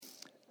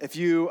If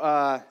you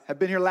have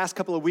been here the last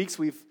couple of weeks,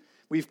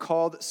 we've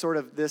called sort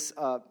of this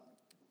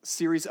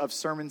series of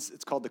sermons,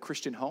 it's called The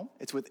Christian Home.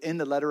 It's within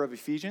the letter of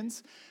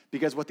Ephesians,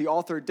 because what the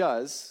author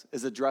does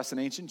is address an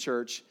ancient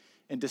church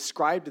and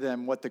describe to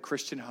them what the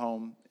Christian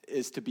home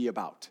is to be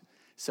about.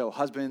 So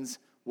husbands,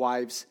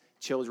 wives,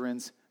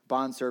 children's,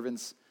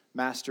 bondservants,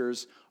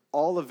 masters,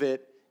 all of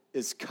it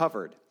is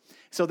covered.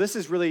 So this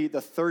is really the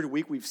third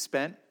week we've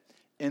spent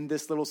in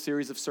this little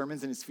series of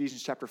sermons in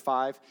Ephesians chapter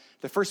 5.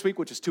 The first week,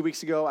 which was 2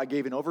 weeks ago, I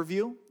gave an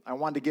overview. I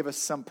wanted to give us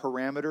some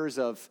parameters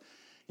of,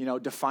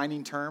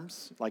 defining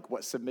terms, like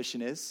what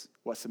submission is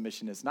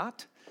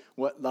not,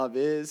 what love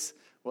is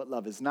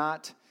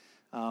not,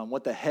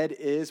 what the head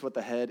is, what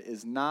the head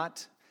is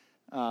not.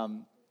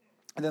 And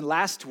then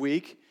last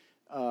week,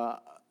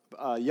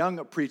 a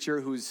young preacher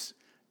who's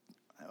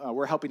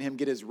we're helping him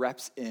get his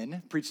reps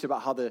in, preached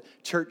about how the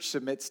church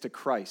submits to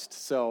Christ.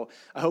 So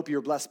I hope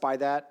you're blessed by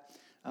that.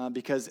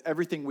 Because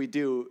everything we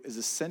do is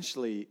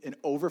essentially an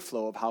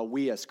overflow of how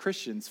we as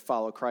Christians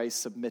follow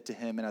Christ, submit to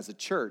him, and as a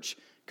church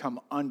come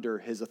under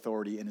his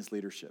authority and his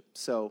leadership.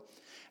 So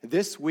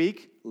this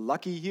week,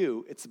 lucky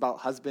you, it's about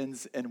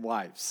husbands and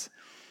wives.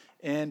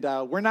 And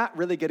we're not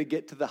really going to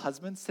get to the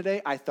husbands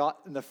today. I thought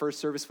in the first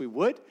service we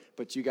would,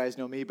 but you guys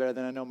know me better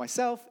than I know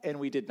myself, and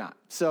we did not.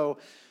 So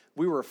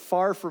we were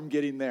far from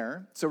getting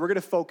there. So we're going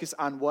to focus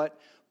on what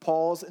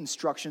Paul's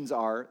instructions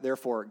are,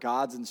 therefore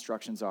God's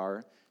instructions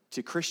are,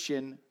 to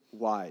Christian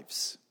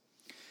wives.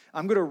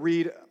 I'm going to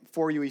read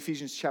for you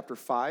Ephesians chapter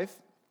 5.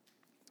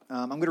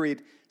 I'm going to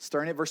read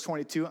starting at verse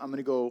 22. I'm going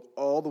to go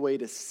all the way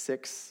to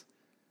 6,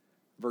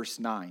 verse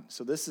 9.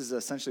 So this is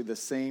essentially the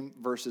same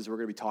verses we're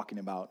going to be talking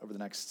about over the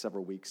next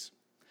several weeks.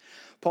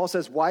 Paul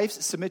says,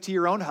 "Wives, submit to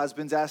your own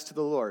husbands as to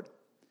the Lord.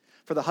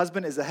 For the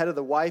husband is the head of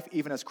the wife,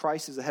 even as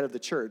Christ is the head of the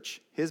church,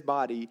 his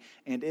body,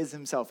 and is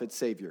himself its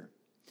Savior.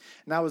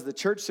 Now as the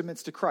church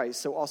submits to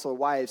Christ, so also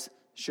wives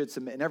should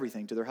submit in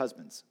everything to their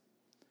husbands.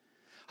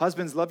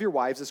 Husbands, love your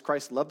wives as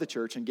Christ loved the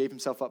church and gave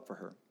himself up for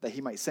her, that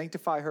he might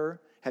sanctify her,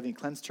 having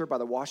cleansed her by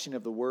the washing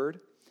of the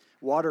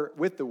water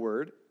with the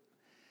word,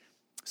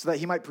 so that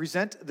he might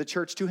present the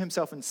church to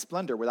himself in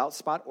splendor, without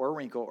spot or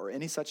wrinkle or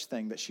any such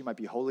thing, that she might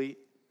be holy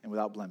and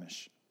without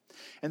blemish.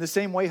 In the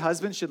same way,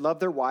 husbands should love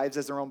their wives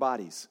as their own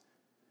bodies.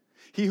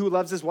 He who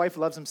loves his wife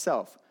loves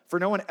himself. For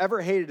no one ever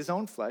hated his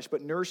own flesh,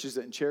 but nourishes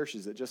it and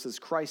cherishes it, just as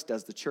Christ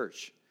does the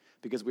church,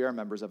 because we are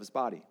members of his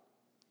body."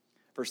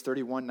 Verse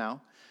 31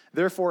 now.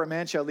 "Therefore a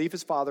man shall leave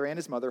his father and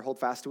his mother, hold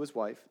fast to his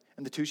wife,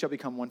 and the two shall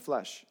become one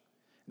flesh.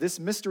 This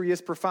mystery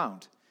is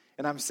profound,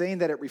 and I'm saying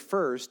that it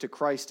refers to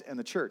Christ and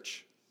the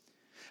church.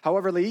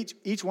 However, let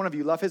each one of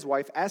you love his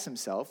wife as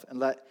himself, and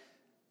let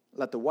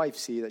the wife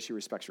see that she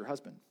respects her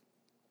husband."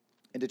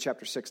 Into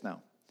chapter 6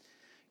 now.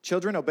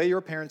 "Children, obey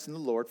your parents in the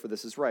Lord, for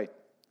this is right.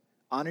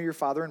 Honor your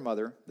father and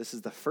mother. This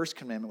is the first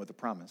commandment with a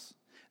promise,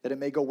 that it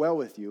may go well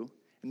with you,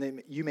 and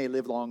that you may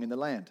live long in the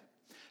land.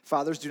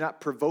 Fathers, do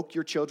not provoke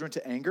your children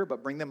to anger,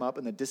 but bring them up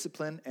in the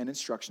discipline and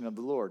instruction of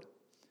the Lord.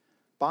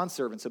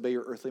 Bondservants, obey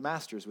your earthly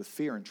masters with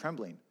fear and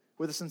trembling,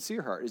 with a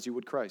sincere heart, as you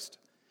would Christ.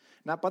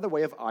 Not by the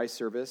way of eye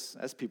service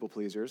as people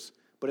pleasers,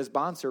 but as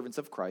bondservants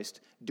of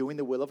Christ, doing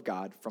the will of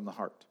God from the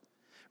heart,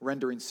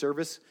 rendering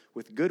service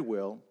with good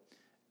will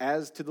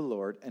as to the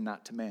Lord and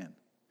not to man,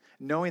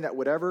 knowing that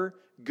whatever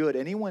good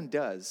anyone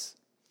does,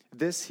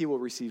 this he will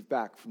receive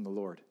back from the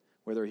Lord,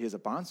 whether he is a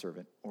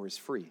bondservant or is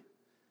free.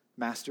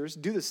 Masters,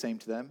 do the same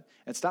to them,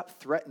 and stop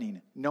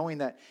threatening, knowing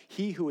that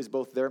he who is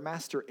both their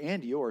master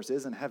and yours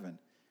is in heaven,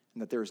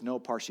 and that there is no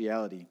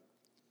partiality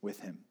with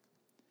him."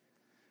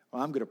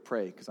 Well, I'm going to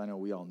pray, because I know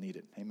we all need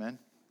it. Amen?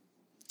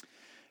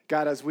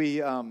 God, as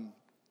we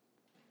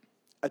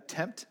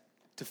attempt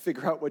to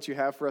figure out what you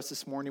have for us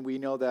this morning, we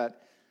know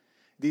that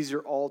these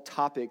are all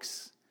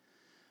topics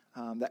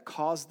that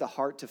cause the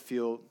heart to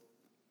feel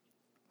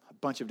a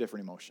bunch of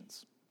different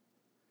emotions.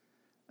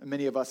 And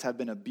many of us have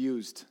been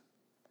abused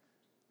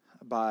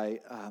by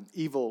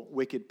evil,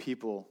 wicked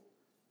people,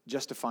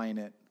 justifying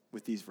it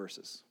with these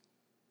verses.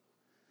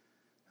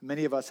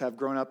 Many of us have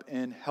grown up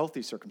in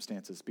healthy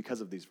circumstances because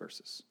of these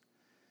verses.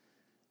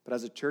 But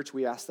as a church,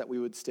 we ask that we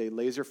would stay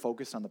laser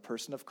focused on the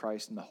person of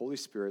Christ and the Holy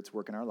Spirit's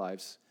work in our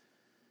lives.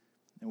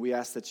 And we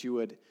ask that you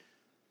would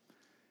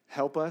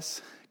help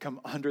us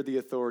come under the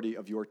authority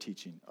of your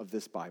teaching of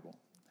this Bible.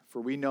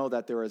 For we know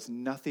that there is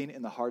nothing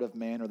in the heart of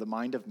man or the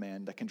mind of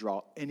man that can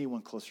draw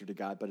anyone closer to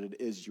God, but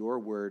it is your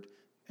word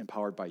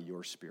empowered by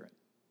your Spirit.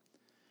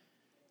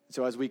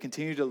 So as we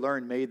continue to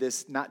learn, may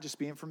this not just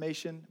be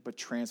information, but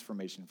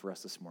transformation for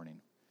us this morning.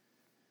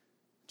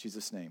 In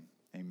Jesus' name,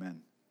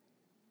 amen.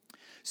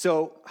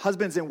 So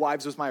husbands and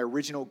wives was my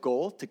original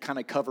goal, to kind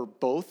of cover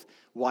both.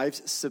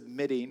 Wives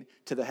submitting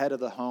to the head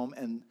of the home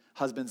and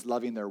husbands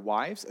loving their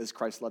wives as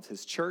Christ loves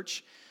his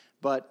church.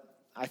 But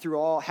I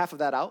threw half of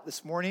that out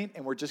this morning,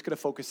 and we're just going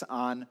to focus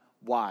on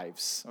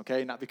wives,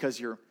 okay? Not because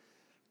it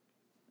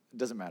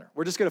doesn't matter.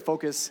 We're just going to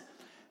focus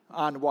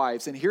on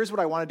wives. And here's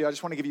what I want to do. I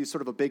just want to give you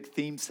sort of a big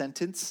theme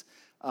sentence.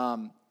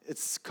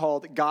 It's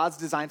called "God's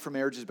design for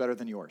marriage is better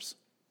than yours."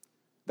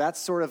 That's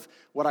sort of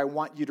what I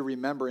want you to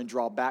remember and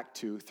draw back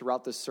to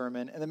throughout this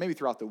sermon and then maybe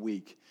throughout the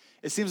week.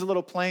 It seems a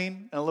little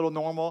plain and a little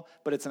normal,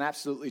 but it's an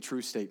absolutely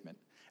true statement.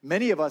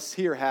 Many of us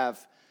here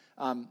have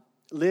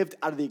lived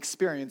out of the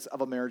experience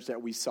of a marriage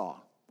that we saw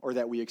or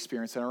that we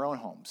experienced in our own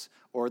homes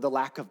or the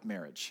lack of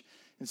marriage.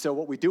 And so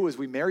what we do is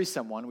we marry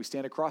someone, we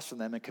stand across from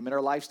them and commit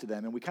our lives to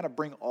them, and we kind of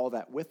bring all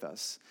that with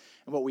us.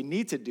 And what we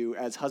need to do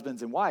as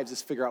husbands and wives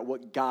is figure out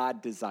what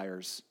God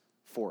desires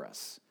for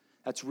us.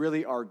 That's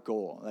really our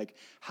goal, like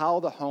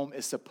how the home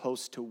is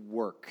supposed to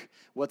work.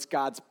 What's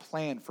God's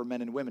plan for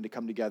men and women to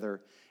come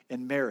together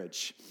in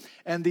marriage?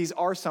 And these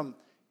are some,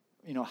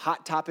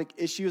 hot topic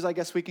issues, I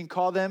guess we can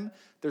call them.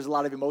 There's a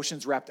lot of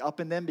emotions wrapped up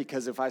in them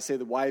because if I say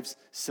the wives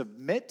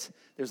submit,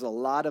 there's a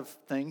lot of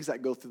things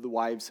that go through the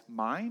wife's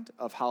mind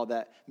of how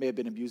that may have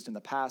been abused in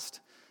the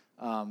past,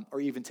 or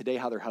even today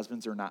how their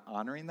husbands are not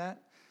honoring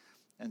that.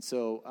 And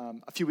so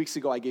a few weeks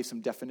ago, I gave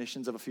some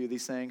definitions of a few of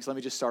these things. Let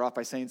me just start off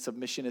by saying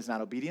submission is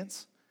not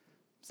obedience.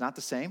 It's not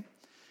the same.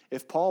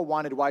 If Paul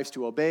wanted wives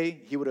to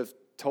obey, he would have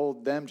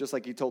told them just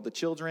like he told the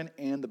children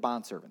and the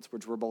bondservants,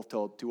 which were both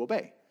told to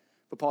obey.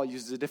 But Paul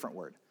uses a different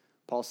word.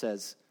 Paul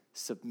says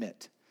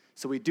submit.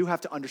 So we do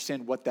have to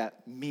understand what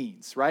that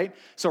means, right?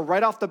 So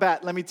right off the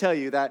bat, let me tell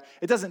you that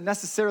it doesn't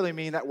necessarily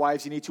mean that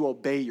wives, you need to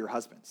obey your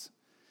husbands.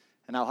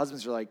 And now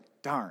husbands are like,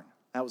 darn,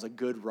 that was a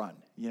good run.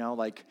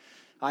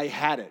 I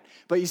had it.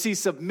 But you see,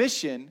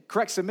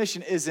 correct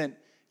submission isn't,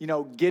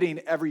 getting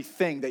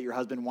everything that your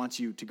husband wants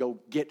you to go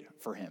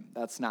get for him.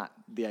 That's not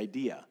the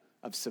idea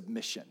of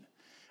submission.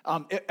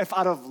 If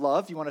out of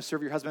love you want to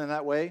serve your husband in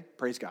that way,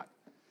 praise God.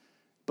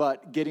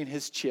 But getting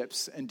his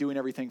chips and doing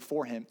everything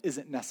for him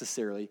isn't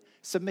necessarily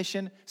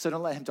submission, so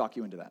don't let him talk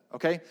you into that,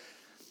 okay?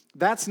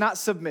 That's not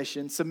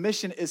submission.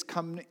 Submission is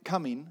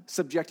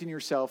subjecting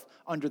yourself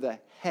under the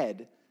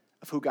head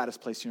of who God has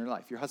placed in your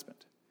life, your husband.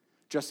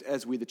 Just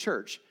as we, the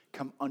church,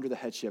 come under the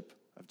headship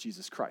of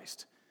Jesus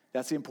Christ.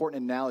 That's the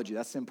important analogy.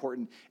 That's the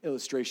important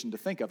illustration to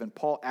think of. And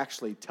Paul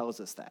actually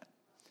tells us that.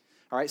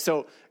 All right,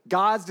 so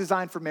God's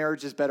design for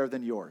marriage is better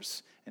than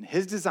yours. And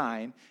his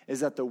design is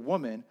that the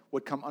woman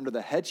would come under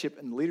the headship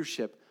and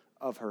leadership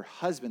of her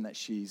husband that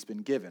she's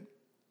been given.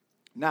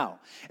 Now,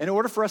 in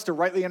order for us to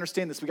rightly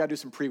understand this, we got to do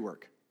some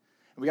pre-work.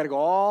 And we got to go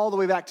all the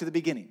way back to the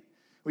beginning.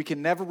 We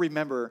can never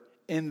remember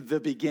in the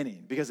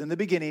beginning, because in the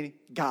beginning,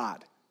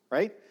 God,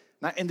 right?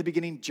 Not in the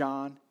beginning,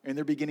 John, in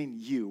the beginning,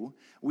 you.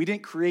 We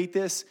didn't create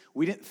this.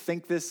 We didn't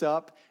think this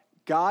up.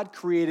 God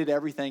created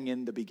everything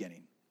in the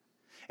beginning.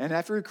 And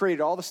after he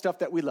created all the stuff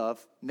that we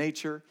love,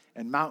 nature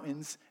and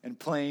mountains and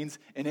plains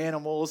and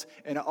animals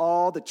and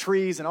all the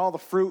trees and all the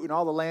fruit and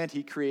all the land,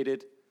 he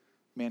created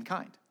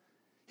mankind.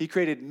 He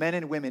created men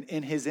and women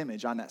in his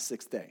image on that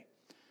sixth day.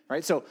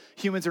 Right? So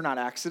humans are not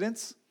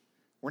accidents.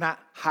 We're not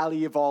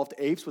highly evolved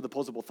apes with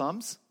opposable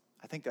thumbs.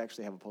 I think they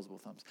actually have opposable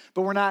thumbs.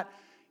 But we're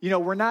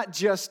not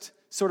just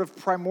sort of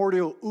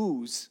primordial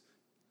ooze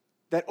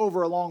that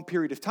over a long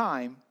period of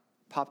time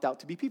popped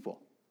out to be people.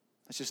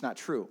 That's just not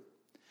true.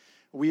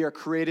 We are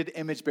created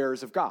image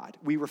bearers of God.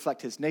 We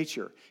reflect his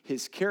nature,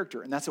 his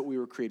character, and that's what we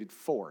were created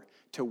for,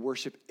 to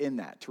worship in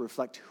that, to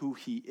reflect who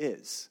he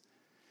is.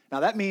 Now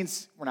that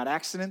means we're not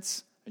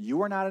accidents.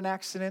 You are not an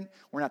accident.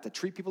 We're not to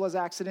treat people as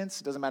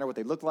accidents. It doesn't matter what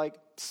they look like,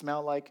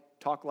 smell like,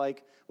 talk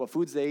like, what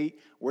foods they eat,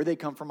 where they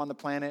come from on the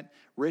planet,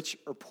 rich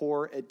or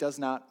poor, it does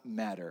not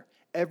matter.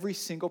 Every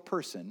single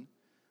person,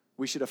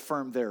 we should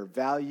affirm their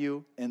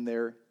value and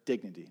their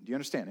dignity. Do you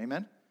understand?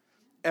 Amen?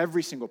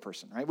 Every single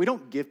person, right? We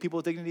don't give people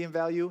dignity and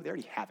value. They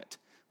already have it.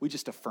 We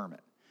just affirm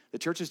it. The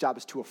church's job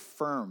is to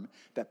affirm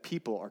that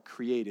people are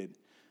created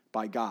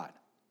by God.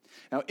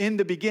 Now, in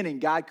the beginning,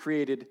 God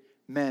created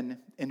men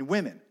and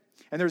women.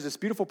 And there's this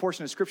beautiful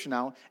portion of Scripture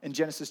now in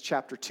Genesis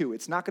chapter 2.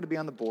 It's not going to be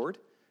on the board,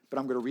 but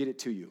I'm going to read it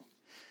to you.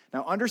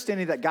 Now,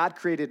 understanding that God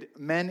created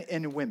men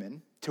and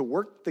women to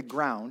work the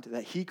ground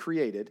that he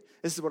created,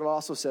 this is what it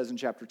also says in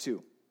chapter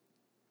 2.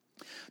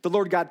 The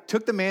Lord God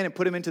took the man and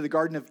put him into the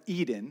Garden of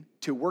Eden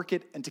to work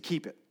it and to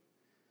keep it.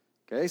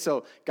 Okay,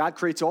 so God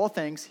creates all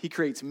things. He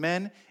creates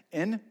men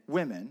and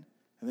women,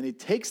 and then he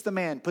takes the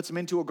man, puts him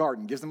into a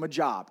garden, gives them a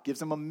job, gives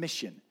them a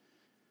mission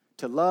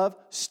to love,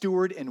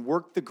 steward, and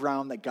work the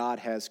ground that God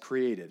has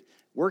created.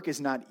 Work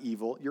is not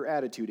evil. Your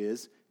attitude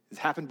is. It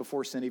happened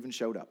before sin even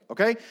showed up,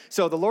 okay?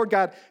 So the Lord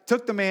God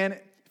took the man.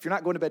 If you're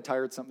not going to bed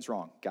tired, something's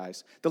wrong,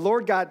 guys. The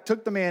Lord God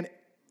took the man.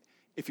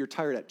 If you're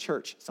tired at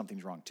church,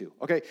 something's wrong too,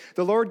 okay?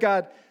 The Lord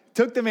God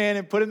took the man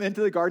and put him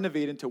into the Garden of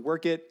Eden to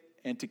work it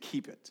and to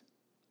keep it.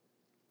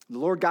 The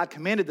Lord God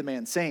commanded the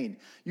man, saying,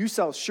 you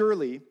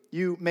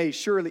may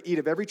surely eat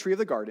of every tree of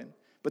the garden,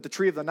 but the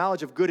tree of the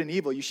knowledge of good and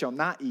evil you shall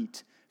not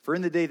eat, for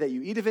in the day that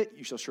you eat of it,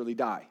 you shall surely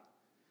die.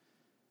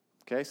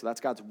 Okay, so that's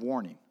God's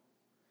warning.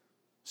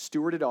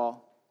 Steward it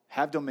all,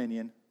 have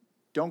dominion,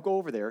 don't go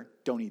over there,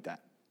 don't eat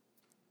that.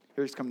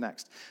 Here's come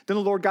next. Then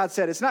the Lord God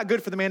said, it's not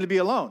good for the man to be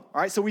alone.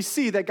 All right, so we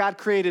see that God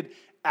created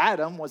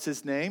Adam, was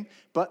his name,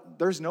 but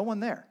there's no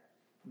one there.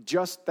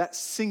 Just that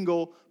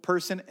single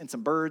person and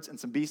some birds and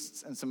some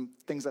beasts and some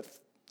things that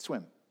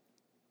swim.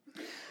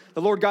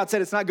 The Lord God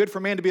said, it's not good for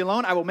man to be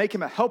alone. I will make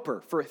him a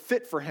helper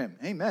fit for him.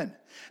 Amen.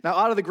 Now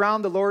out of the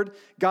ground, the Lord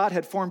God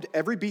had formed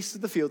every beast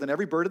of the field and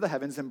every bird of the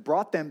heavens and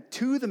brought them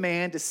to the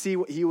man to see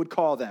what he would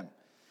call them.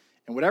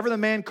 And whatever the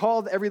man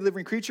called every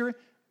living creature,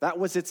 that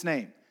was its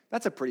name.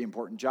 That's a pretty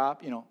important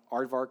job.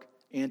 Aardvark,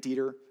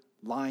 anteater,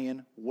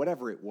 lion,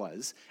 whatever it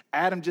was.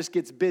 Adam just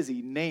gets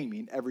busy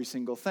naming every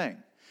single thing.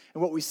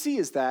 And what we see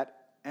is that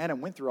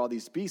Adam went through all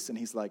these beasts and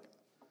he's like,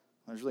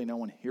 there's really no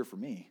one here for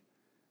me.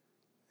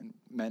 And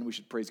men, we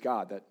should praise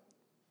God that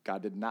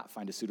God did not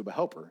find a suitable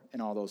helper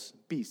in all those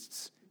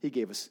beasts. He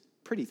gave us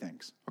pretty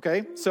things,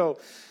 okay? So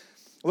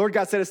the Lord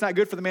God said, it's not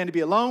good for the man to be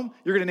alone.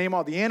 You're going to name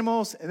all the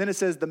animals. And then it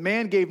says, the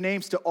man gave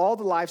names to all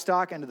the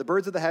livestock and to the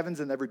birds of the heavens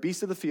and every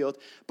beast of the field.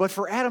 But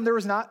for Adam, there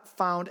was not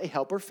found a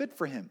helper fit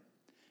for him.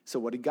 So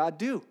what did God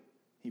do?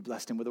 He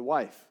blessed him with a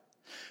wife.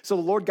 So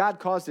the Lord God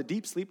caused a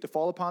deep sleep to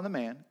fall upon the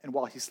man, and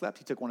while he slept,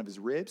 he took one of his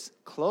ribs,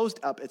 closed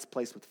up its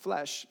place with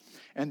flesh,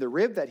 and the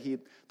rib that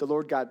the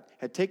Lord God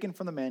had taken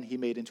from the man, he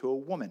made into a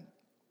woman.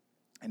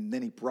 And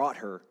then he brought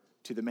her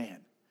to the man.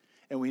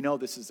 And we know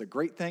this is a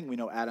great thing. We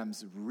know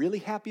Adam's really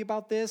happy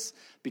about this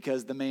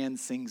because the man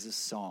sings a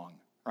song,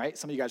 right?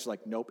 Some of you guys are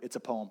like, nope, it's a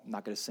poem. I'm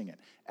not going to sing it.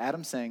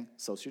 Adam sang,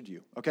 so should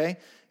you, okay?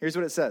 Here's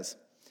what it says.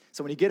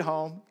 So when you get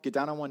home, get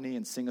down on one knee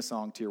and sing a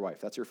song to your wife.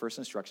 That's your first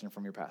instruction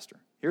from your pastor.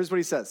 Here's what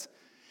he says.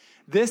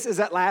 This is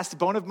at last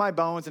bone of my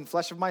bones and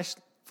flesh of my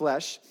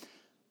flesh.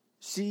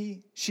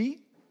 She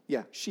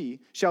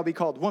shall be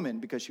called woman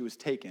because she was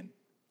taken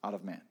out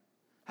of man.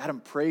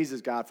 Adam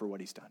praises God for what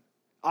he's done.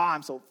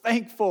 I'm so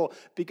thankful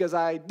because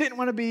I didn't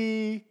want to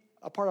be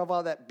a part of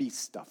all that beast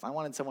stuff. I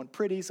wanted someone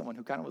pretty, someone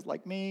who kind of was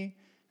like me.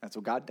 That's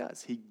what God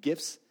does. He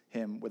gifts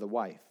him with a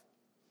wife.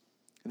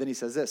 And then he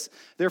says this,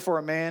 therefore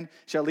a man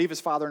shall leave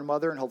his father and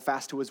mother and hold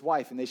fast to his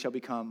wife, and they shall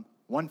become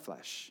one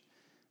flesh.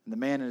 And the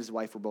man and his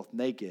wife were both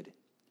naked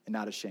and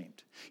not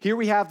ashamed. Here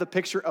we have the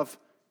picture of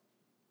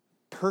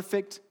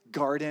perfect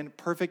garden,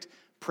 perfect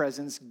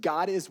presence.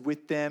 God is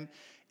with them.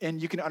 And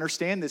you can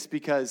understand this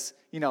because,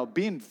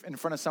 being in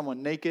front of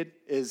someone naked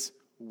is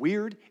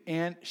weird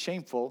and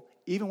shameful,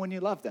 even when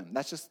you love them.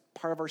 That's just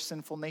part of our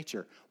sinful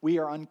nature. We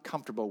are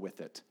uncomfortable with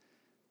it.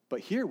 But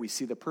here we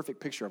see the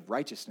perfect picture of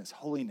righteousness,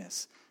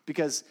 holiness,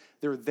 because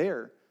they're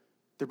there,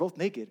 they're both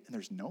naked, and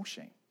there's no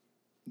shame.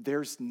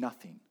 There's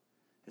nothing.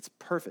 It's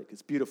perfect,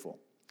 it's beautiful.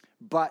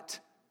 But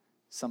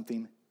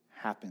something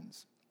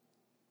happens.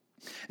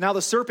 Now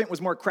the serpent was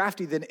more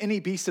crafty than any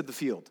beast of the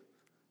field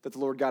that the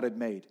Lord God had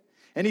made.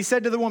 And he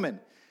said to the woman,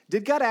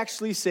 did God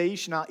actually say you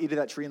should not eat of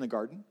that tree in the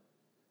garden?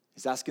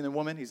 He's asking the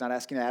woman, he's not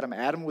asking Adam.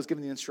 Adam was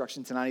given the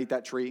instruction to not eat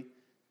that tree.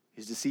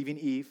 He's deceiving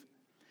Eve.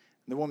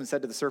 And the woman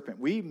said to the serpent,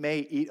 we may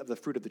eat of the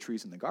fruit of the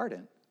trees in the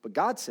garden, but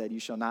God said, you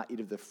shall not eat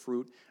of the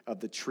fruit of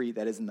the tree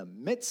that is in the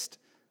midst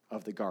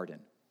of the garden.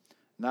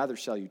 Neither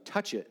shall you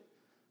touch it,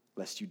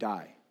 lest you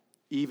die.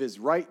 Eve is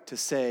right to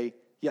say,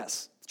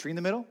 yes, the tree in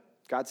the middle,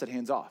 God said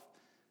hands off.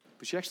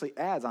 But she actually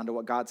adds on to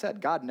what God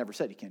said. God never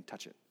said you can't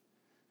touch it.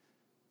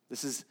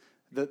 This is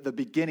the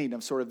beginning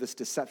of sort of this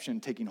deception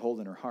taking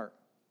hold in her heart.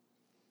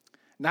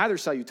 Neither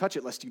shall you touch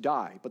it, lest you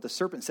die. But the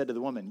serpent said to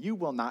the woman, you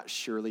will not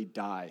surely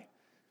die.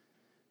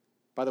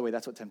 By the way,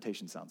 that's what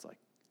temptation sounds like.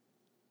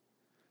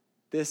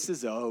 This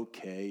is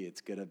okay.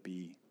 It's going to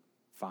be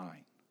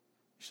fine.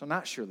 You shall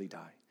not surely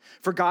die.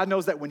 For God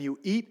knows that when you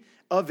eat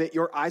of it,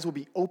 your eyes will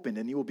be opened,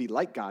 and you will be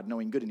like God,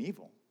 knowing good and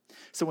evil.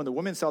 So when the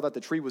woman saw that the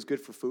tree was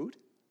good for food,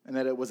 and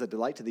that it was a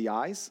delight to the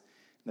eyes,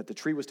 and that the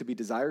tree was to be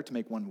desired to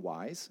make one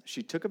wise,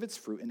 she took of its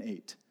fruit and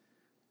ate.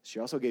 She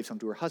also gave some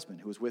to her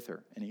husband, who was with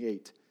her, and he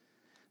ate.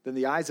 Then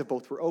the eyes of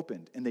both were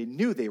opened, and they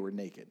knew they were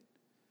naked.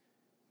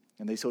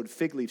 And they sewed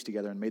fig leaves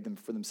together and made them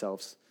for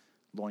themselves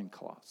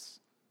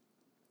loincloths.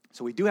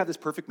 So we do have this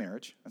perfect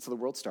marriage. That's how the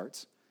world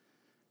starts.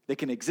 They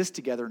can exist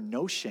together,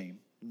 no shame,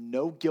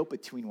 no guilt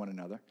between one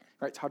another.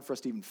 Right? It's hard for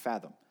us to even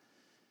fathom.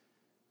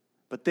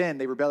 But then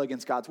they rebel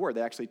against God's word.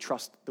 They actually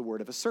trust the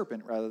word of a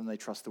serpent rather than they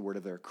trust the word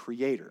of their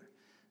creator.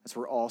 That's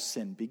where all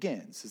sin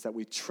begins, is that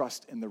we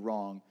trust in the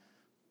wrong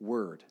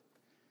word.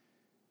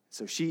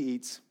 So she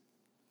eats,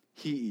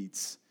 he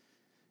eats,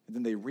 and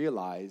then they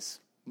realize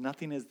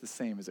nothing is the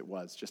same as it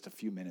was just a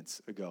few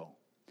minutes ago.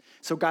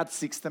 So God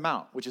seeks them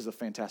out, which is a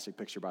fantastic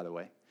picture, by the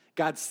way.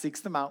 God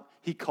seeks them out.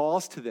 He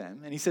calls to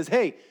them, and he says,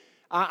 hey,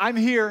 I'm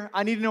here.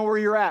 I need to know where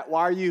you're at.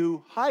 Why are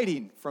you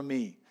hiding from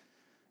me?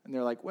 And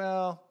they're like,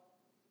 well,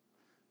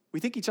 we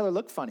think each other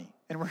look funny,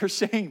 and we're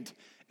ashamed,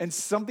 and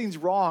something's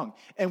wrong,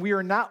 and we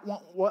are not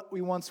what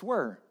we once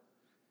were.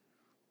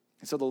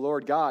 And so the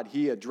Lord God,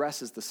 he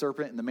addresses the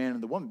serpent and the man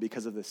and the woman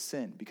because of this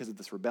sin, because of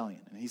this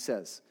rebellion. And he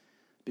says,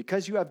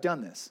 because you have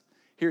done this,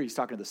 here he's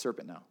talking to the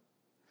serpent now.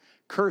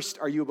 Cursed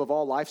are you above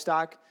all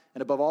livestock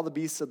and above all the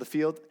beasts of the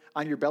field.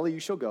 On your belly you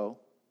shall go,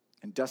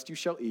 and dust you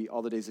shall eat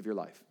all the days of your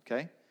life.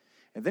 Okay?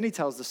 And then he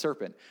tells the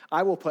serpent,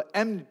 I will put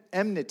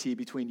enmity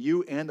between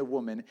you and the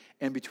woman,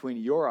 and between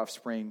your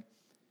offspring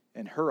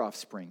and her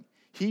offspring.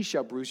 He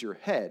shall bruise your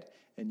head,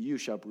 and you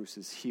shall bruise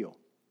his heel.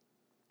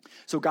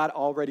 So God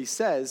already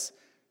says,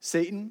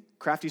 Satan,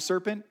 crafty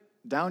serpent,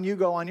 down you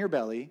go on your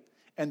belly,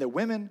 And the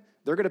women,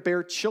 they're going to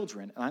bear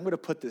children, and I'm going to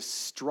put this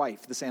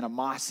strife, this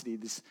animosity,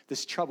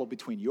 this trouble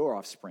between your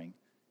offspring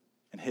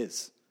and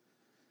his.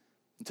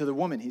 And to the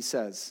woman, he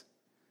says,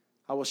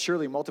 I will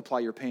surely multiply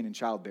your pain in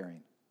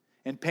childbearing.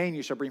 In pain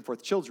you shall bring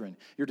forth children.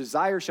 Your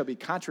desire shall be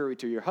contrary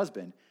to your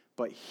husband,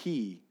 but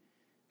he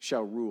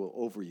shall rule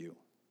over you.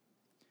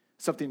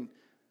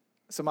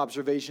 Some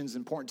observations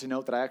important to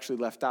note that I actually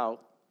left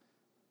out.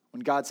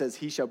 When God says,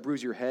 he shall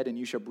bruise your head and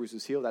you shall bruise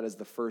his heel, that is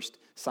the first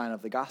sign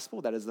of the gospel.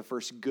 That is the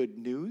first good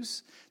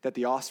news, that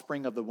the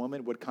offspring of the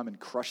woman would come and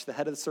crush the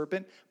head of the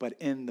serpent, but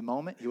in the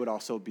moment, he would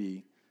also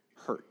be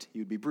hurt. He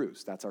would be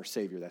bruised. That's our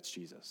Savior. That's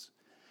Jesus.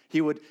 He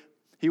would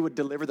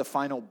deliver the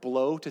final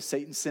blow to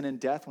Satan's sin and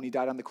death when he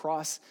died on the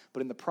cross,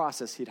 but in the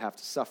process, he'd have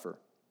to suffer.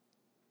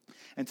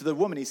 And to the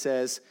woman, he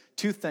says,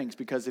 2 things,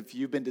 because if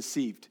you've been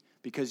deceived,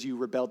 because you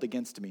rebelled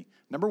against me.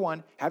 Number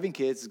 1, having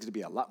kids is going to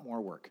be a lot more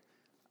work.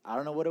 I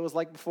don't know what it was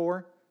like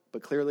before,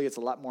 but clearly it's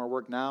a lot more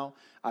work now.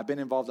 I've been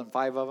involved in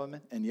 5 of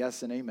them, and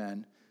yes and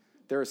amen.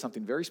 There is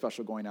something very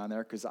special going on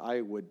there because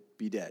I would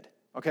be dead,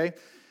 okay?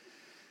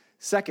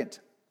 Second,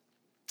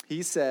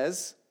 he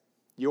says,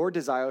 your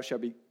desire shall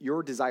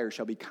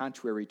be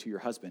contrary to your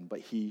husband, but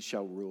he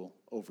shall rule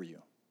over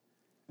you.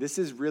 This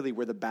is really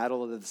where the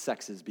battle of the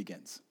sexes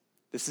begins.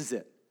 This is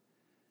it.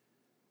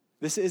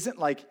 This isn't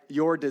like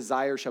your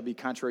desire shall be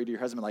contrary to your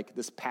husband, like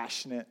this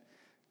passionate,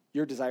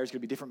 your desire is going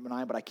to be different than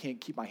mine, but I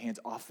can't keep my hands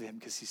off of him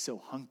because he's so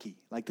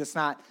hunky. Like, that's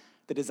not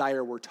the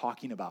desire we're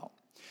talking about.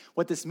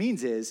 What this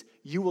means is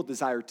you will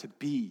desire to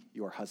be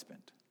your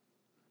husband.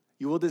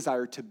 You will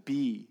desire to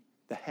be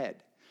the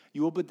head.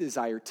 You will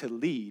desire to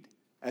lead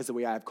as the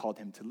way I have called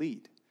him to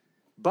lead.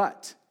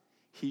 But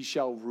he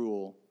shall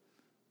rule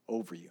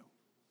over you.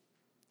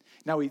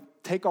 Now we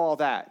take all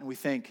that and we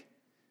think,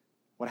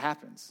 what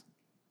happens?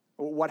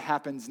 What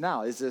happens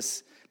now?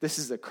 This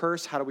is a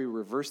curse. How do we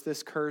reverse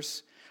this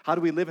curse? How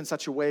do we live in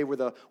such a way where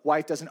the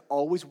wife doesn't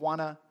always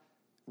want to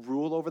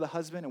rule over the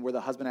husband and where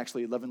the husband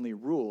actually lovingly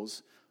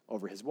rules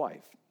over his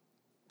wife?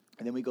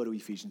 And then we go to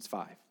Ephesians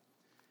 5.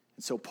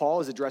 And so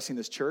Paul is addressing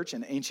this church in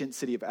the ancient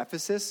city of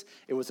Ephesus.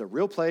 It was a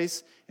real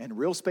place and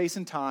real space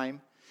and time.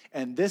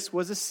 And this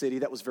was a city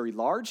that was very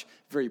large,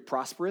 very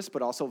prosperous,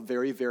 but also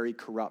very, very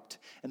corrupt.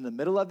 In the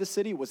middle of the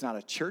city was not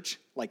a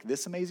church like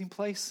this amazing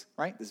place,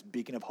 right? This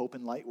beacon of hope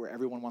and light where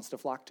everyone wants to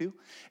flock to.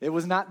 It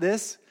was not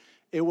this.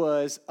 It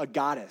was a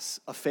goddess,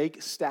 a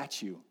fake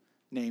statue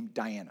named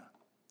Diana,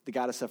 the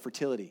goddess of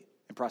fertility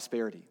and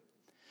prosperity.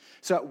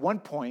 So at one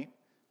point,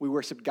 we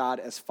worshiped God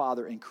as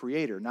Father and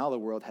Creator. Now the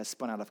world has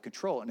spun out of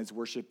control and is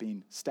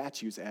worshiping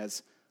statues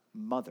as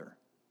Mother,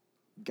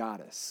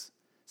 Goddess.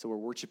 So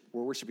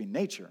we're worshiping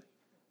nature,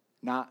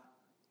 not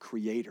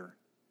Creator.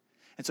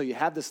 And so you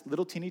have this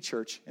little teeny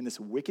church in this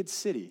wicked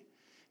city.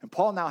 And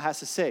Paul now has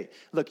to say,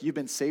 look, you've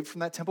been saved from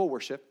that temple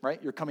worship,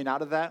 right? You're coming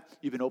out of that.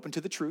 You've been open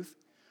to the truth.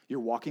 You're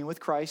walking with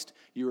Christ.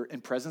 You're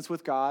in presence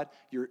with God.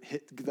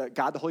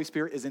 God, the Holy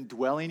Spirit, is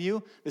indwelling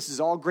you. This is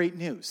all great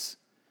news.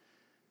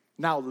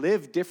 Now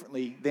live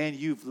differently than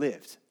you've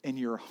lived in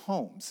your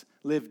homes.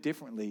 Live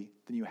differently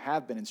than you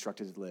have been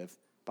instructed to live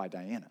by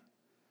Diana.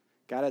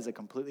 God has a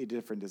completely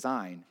different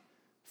design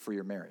for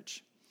your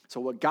marriage. So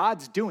what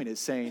God's doing is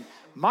saying,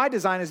 my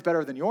design is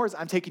better than yours.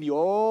 I'm taking you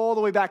all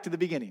the way back to the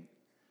beginning.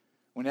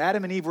 When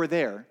Adam and Eve were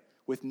there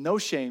with no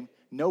shame,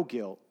 no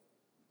guilt,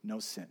 no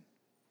sin.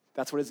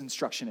 That's what his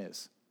instruction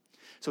is.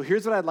 So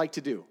here's what I'd like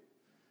to do.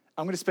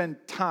 I'm going to spend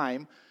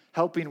time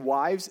helping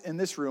wives in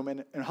this room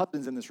and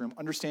husbands in this room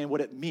understand what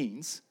it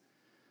means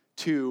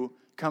to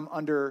come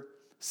under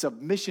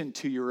submission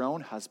to your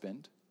own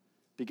husband,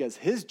 because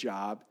his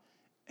job,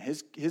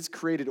 his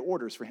created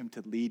orders for him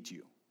to lead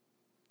you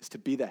is to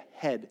be the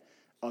head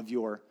of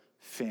your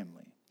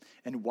family.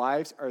 And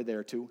wives are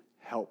there to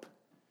help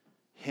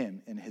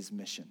him in his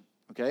mission.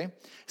 Okay?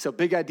 So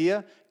big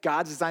idea,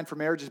 God's design for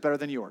marriage is better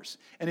than yours.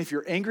 And if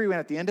you're angry when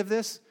at the end of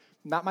this,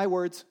 not my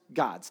words,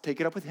 God's. Take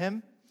it up with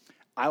him.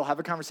 I'll have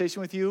a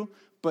conversation with you,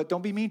 but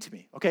don't be mean to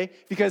me, okay?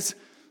 Because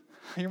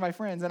you're my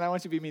friends and I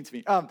want you to be mean to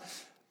me.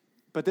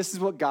 But this is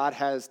what God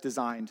has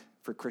designed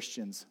for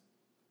Christians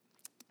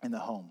in the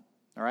home,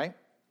 all right?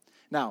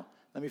 Now,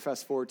 let me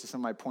fast forward to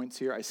some of my points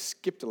here. I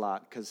skipped a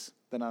lot because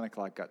the 9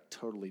 o'clock got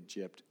totally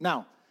gypped.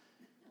 Now,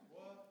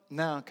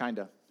 no, kind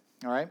of,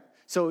 all right?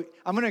 So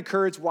I'm going to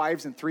encourage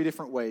wives in 3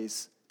 different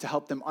ways to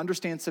help them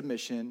understand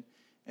submission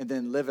and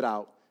then live it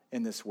out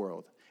in this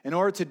world. In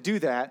order to do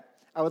that,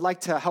 I would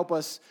like to help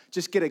us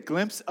just get a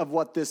glimpse of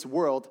what this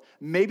world,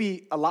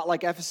 maybe a lot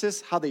like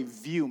Ephesus, how they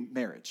view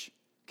marriage,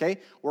 okay?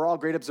 We're all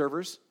great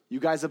observers. You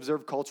guys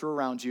observe culture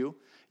around you.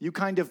 You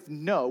kind of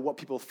know what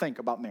people think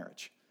about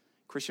marriage.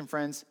 Christian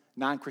friends,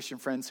 non-Christian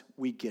friends,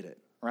 we get it,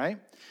 right?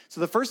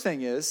 So the first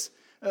thing is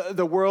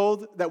the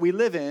world that we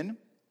live in,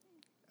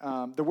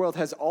 the world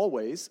has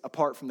always,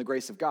 apart from the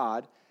grace of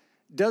God,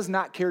 does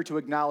not care to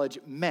acknowledge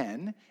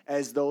men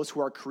as those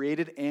who are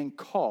created and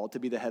called to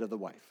be the head of the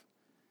wife.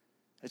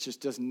 It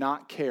just does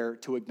not care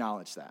to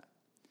acknowledge that.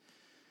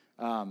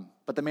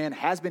 But the man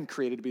has been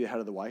created to be the head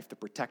of the wife, the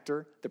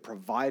protector, the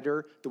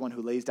provider, the one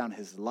who lays down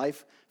his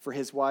life for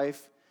his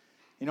wife.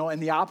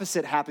 And the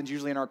opposite happens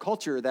usually in our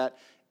culture, that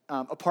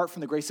apart from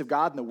the grace of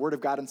God and the word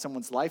of God in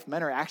someone's life,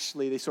 men are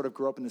actually, they sort of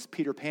grow up in this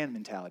Peter Pan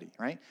mentality,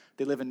 right?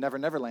 They live in Never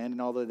Never Land,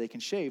 and although they can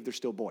shave, they're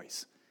still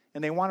boys.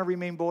 And they want to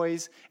remain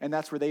boys, and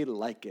that's where they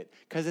like it,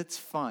 because it's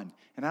fun,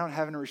 and I don't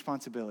have any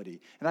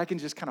responsibility, and I can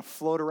just kind of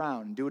float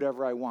around and do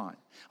whatever I want.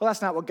 Well,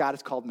 that's not what God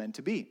has called men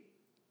to be.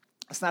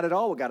 That's not at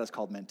all what God has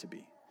called men to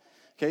be.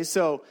 Okay,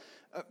 so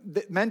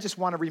men just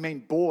want to remain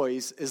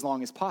boys as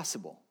long as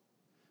possible.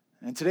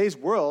 In today's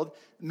world,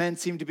 men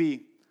seem to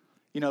be,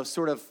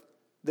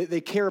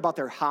 they care about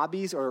their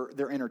hobbies or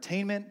their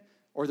entertainment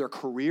or their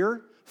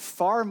career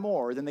far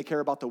more than they care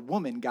about the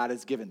woman God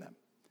has given them.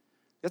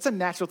 That's a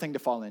natural thing to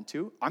fall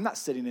into. I'm not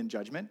sitting in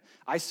judgment.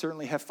 I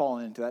certainly have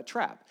fallen into that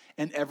trap,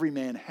 and every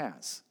man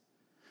has.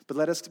 But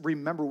let us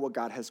remember what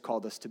God has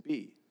called us to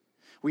be.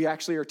 We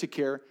actually are to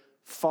care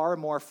far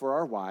more for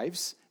our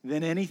wives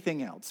than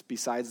anything else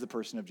besides the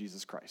person of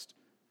Jesus Christ.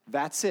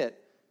 That's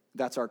it.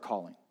 That's our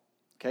calling.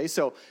 Okay,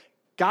 so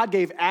God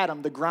gave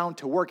Adam the ground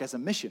to work as a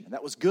mission.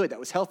 That was good. That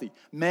was healthy.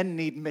 Men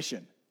need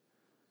mission.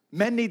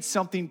 Men need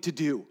something to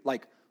do,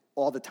 like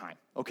all the time,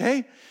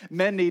 okay?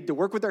 Men need to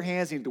work with their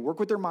hands, need to work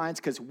with their minds,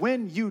 because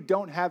when you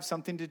don't have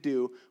something to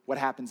do, what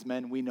happens,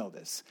 men? We know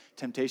this.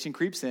 Temptation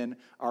creeps in,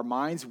 our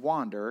minds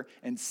wander,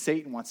 and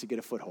Satan wants to get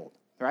a foothold,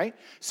 right?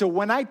 So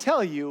when I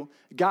tell you,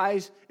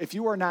 guys, if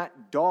you are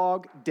not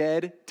dog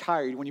dead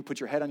tired when you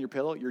put your head on your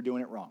pillow, you're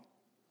doing it wrong.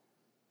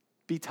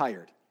 Be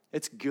tired.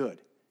 It's good.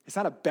 It's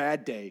not a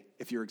bad day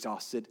if you're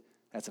exhausted.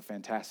 That's a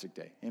fantastic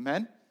day.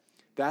 Amen?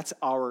 That's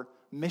our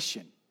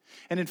mission.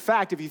 And in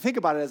fact, if you think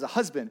about it as a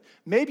husband,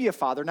 maybe a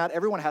father, not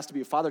everyone has to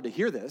be a father to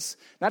hear this.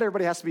 Not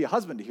everybody has to be a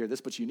husband to hear this,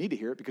 but you need to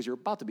hear it because you're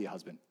about to be a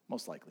husband,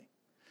 most likely.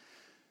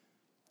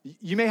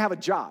 You may have a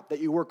job that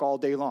you work all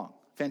day long.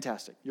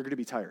 Fantastic. You're going to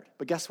be tired.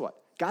 But guess what?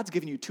 God's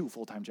given you 2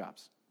 full-time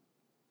jobs.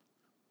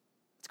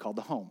 It's called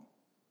the home.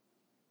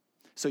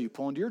 So you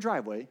pull into your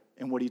driveway,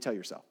 and what do you tell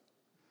yourself?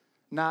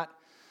 Not,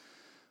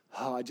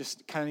 I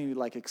just kind of need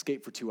to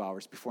escape for 2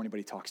 hours before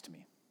anybody talks to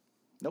me.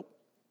 Nope.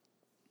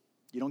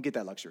 You don't get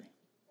that luxury.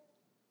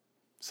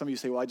 Some of you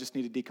say, well, I just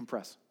need to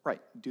decompress. Right,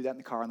 do that in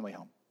the car on the way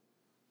home.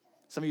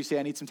 Some of you say,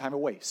 I need some time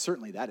away.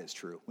 Certainly that is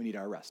true. We need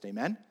our rest,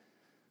 amen?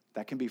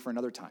 That can be for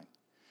another time.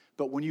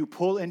 But when you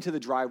pull into the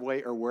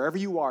driveway or wherever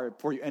you are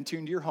before you enter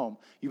into your home,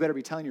 you better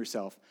be telling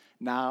yourself,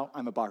 now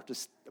I'm about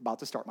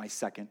to start my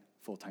second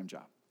full-time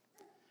job.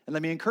 And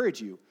let me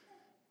encourage you,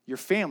 your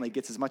family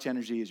gets as much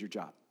energy as your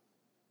job.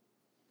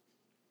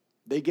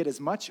 They get as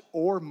much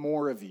or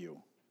more of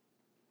you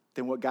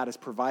than what God has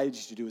provided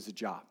you to do as a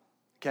job.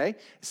 Okay?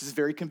 This is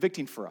very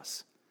convicting for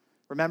us.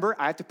 Remember,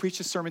 I have to preach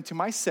a sermon to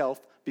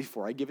myself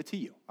before I give it to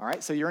you. All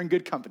right? So you're in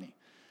good company.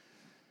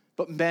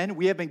 But men,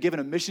 we have been given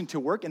a mission to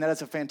work, and that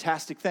is a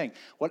fantastic thing.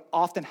 What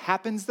often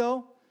happens,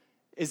 though,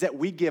 is that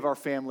we give our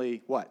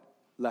family what?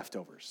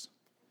 Leftovers.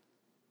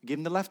 We give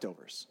them the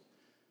leftovers.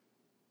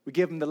 We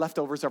give them the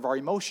leftovers of our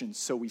emotions,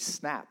 so we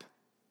snap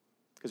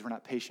because we're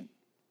not patient.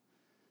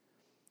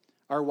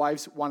 Our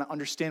wives want to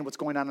understand what's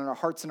going on in our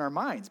hearts and our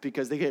minds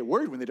because they get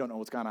worried when they don't know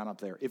what's going on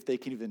up there, if they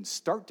can even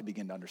start to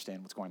begin to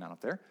understand what's going on up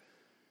there.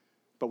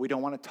 But we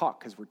don't want to talk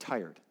because we're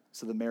tired,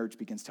 so the marriage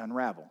begins to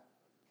unravel.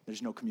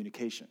 There's no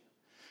communication.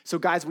 So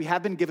guys, we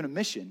have been given a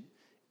mission,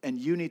 and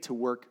you need to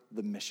work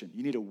the mission.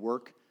 You need to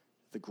work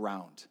the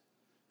ground.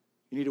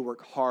 You need to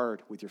work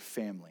hard with your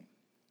family,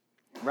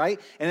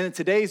 right? And in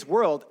today's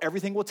world,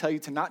 everything will tell you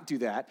to not do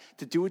that,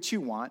 to do what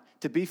you want,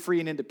 to be free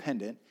and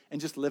independent,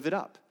 and just live it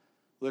up.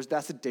 Well,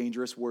 that's a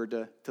dangerous word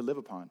to live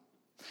upon.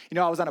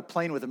 I was on a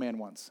plane with a man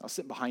once. I was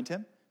sitting behind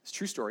him. It's a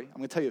true story. I'm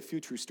going to tell you a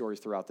few true stories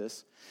throughout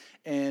this.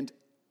 And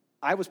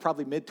I was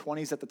probably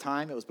mid-20s at the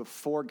time. It was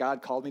before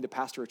God called me to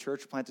pastor a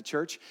church, plant a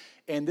church.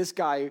 And this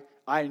guy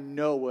I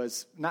know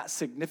was not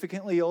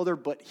significantly older,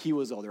 but he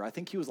was older. I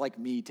think he was like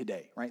me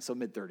today, right? So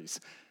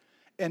mid-30s.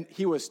 And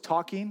he was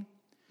talking,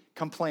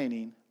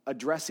 complaining,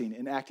 addressing,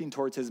 and acting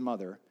towards his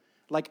mother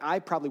like I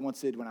probably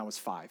once did when I was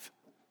 5.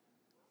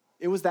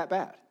 It was that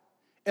bad.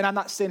 And I'm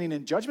not standing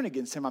in judgment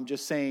against him. I'm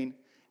just saying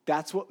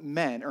that's what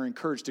men are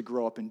encouraged to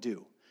grow up and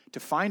do. To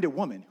find a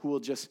woman who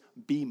will just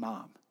be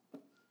mom.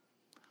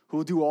 Who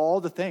will do all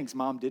the things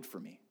mom did for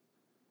me.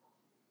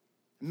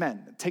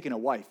 Men, taking a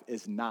wife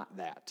is not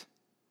that.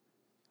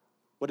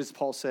 What does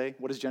Paul say?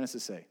 What does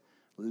Genesis say?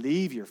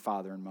 Leave your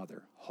father and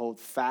mother. Hold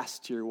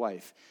fast to your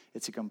wife.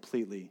 It's a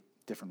completely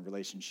different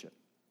relationship.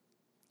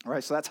 All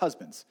right, so that's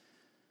husbands.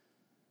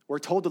 We're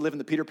told to live in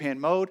the Peter Pan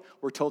mode.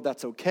 We're told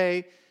that's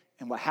okay.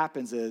 And what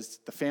happens is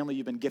the family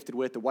you've been gifted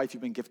with, the wife you've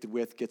been gifted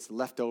with, gets the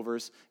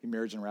leftovers, your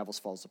marriage unravels,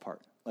 falls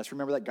apart. Let's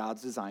remember that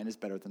God's design is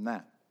better than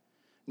that.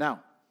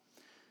 Now,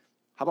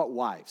 how about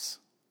wives?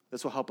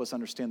 This will help us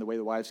understand the way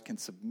the wives can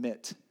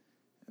submit.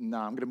 And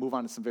now I'm going to move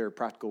on to some very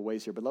practical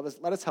ways here, but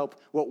let us help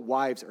what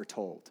wives are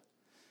told.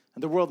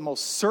 And the world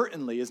most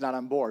certainly is not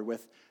on board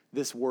with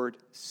this word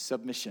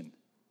submission.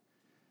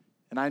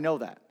 And I know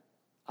that.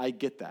 I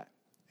get that.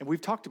 And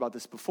we've talked about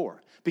this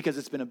before because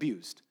it's been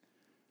abused.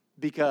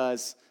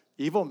 Because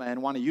evil men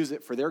want to use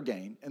it for their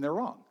gain, and they're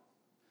wrong.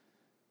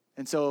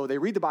 And so they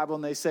read the Bible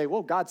and they say,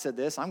 well, God said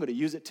this, I'm going to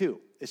use it too.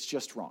 It's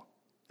just wrong.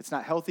 It's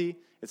not healthy.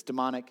 It's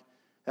demonic.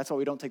 That's why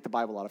we don't take the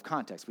Bible out of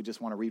context. We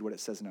just want to read what it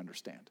says and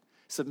understand.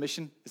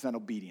 Submission is not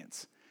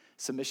obedience.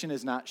 Submission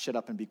is not shut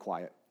up and be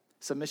quiet.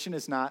 Submission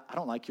is not, I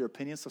don't like your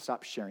opinion, so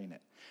stop sharing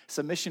it.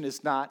 Submission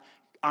is not,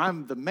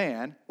 I'm the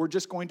man, we're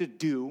just going to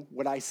do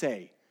what I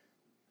say.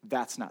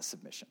 That's not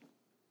submission.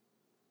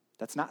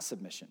 That's not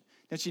submission.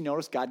 Didn't you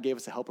notice God gave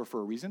us a helper for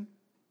a reason?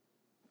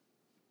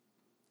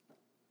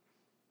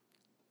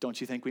 Don't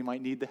you think we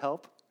might need the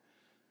help?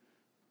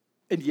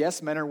 And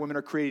yes, men and women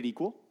are created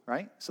equal,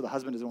 right? So the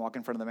husband doesn't walk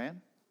in front of the man.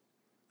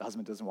 The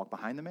husband doesn't walk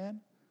behind the man.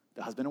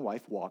 The husband and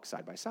wife walk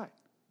side by side,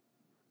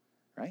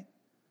 right?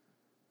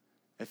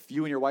 If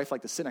you and your wife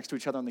like to sit next to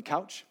each other on the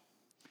couch,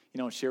 you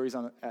know, Sherry's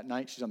at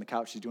night, she's on the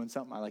couch, she's doing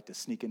something, I like to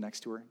sneak in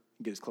next to her and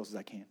get as close as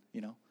I can,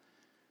 you know.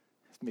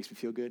 It makes me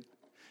feel good.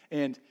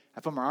 And I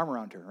put my arm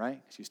around her,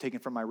 right? She's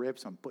taking from my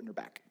ribs, so I'm putting her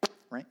back,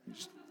 right?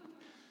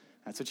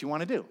 That's what you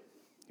want to do.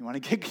 You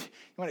want to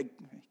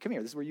come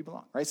here, this is where you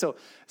belong, right? So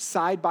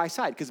side by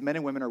side, because men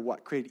and women are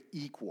what? Created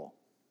equal.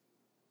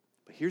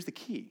 But here's the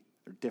key,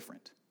 they're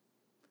different.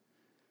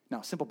 Now,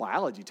 simple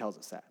biology tells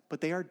us that,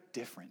 but they are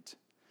different.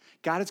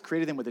 God has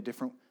created them with a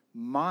different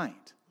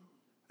mind,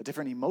 a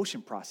different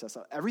emotion process.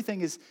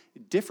 Everything is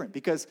different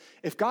because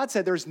if God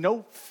said there's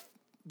no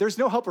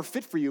helper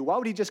fit for you, why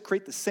would he just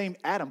create the same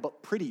Adam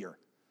but prettier?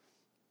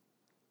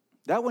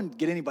 That wouldn't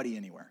get anybody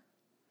anywhere.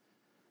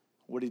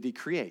 What did he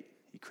create?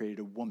 He created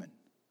a woman,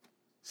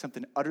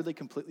 something utterly,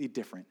 completely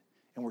different,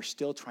 and we're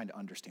still trying to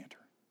understand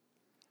her.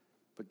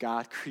 But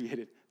God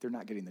created, they're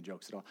not getting the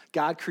jokes at all.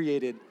 God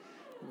created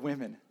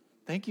women.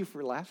 Thank you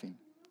for laughing.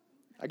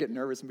 I get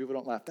nervous when people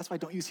don't laugh. That's why I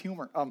don't use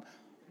humor.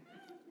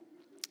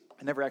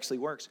 It never actually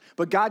works.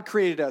 But God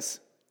created us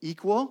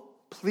equal.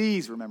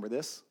 Please remember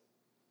this.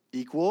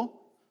 Equal,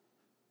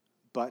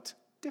 but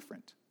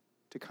different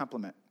to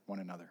complement one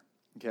another.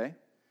 Okay?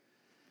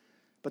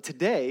 But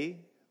today,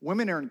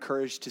 women are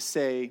encouraged to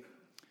say,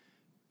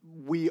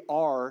 we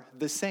are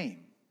the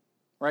same.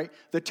 Right?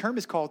 The term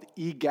is called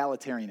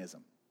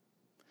egalitarianism.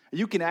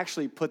 You can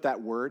actually put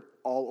that word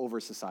all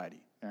over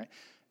society. All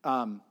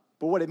right?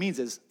 But what it means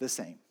is the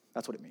same.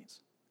 That's what it means.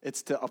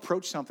 It's to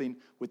approach something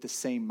with the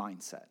same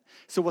mindset.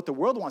 So what the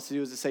world wants to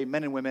do is to say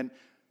men and women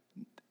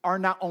are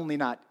not only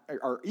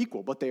are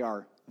equal, but they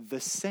are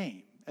the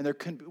same. And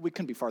we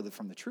couldn't be farther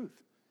from the truth.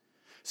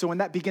 So when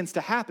that begins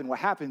to happen, what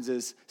happens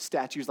is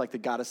statues like the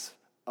goddess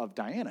of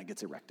Diana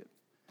gets erected.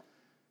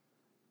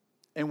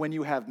 And when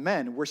you have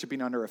men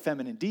worshiping under a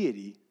feminine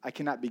deity, I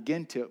cannot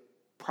begin to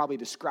probably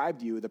describe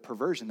to you the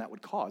perversion that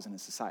would cause in a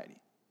society.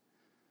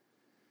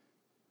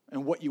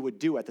 And what you would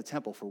do at the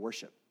temple for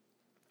worship.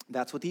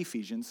 That's what the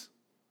Ephesians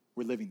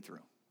were living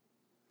through.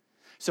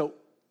 So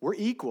we're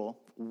equal.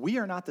 We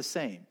are not the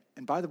same.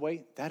 And by the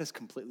way, that is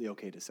completely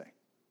okay to say.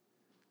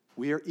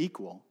 We are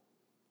equal.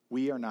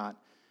 We are not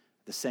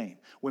the same.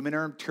 Women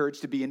are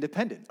encouraged to be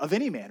independent of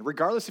any man,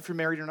 regardless if you're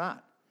married or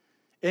not.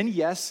 And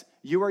yes,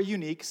 you are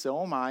unique.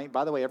 So am I.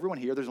 By the way, everyone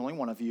here, there's only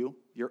one of you.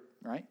 You're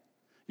right.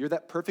 You're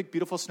that perfect,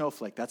 beautiful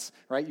snowflake. That's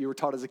right. You were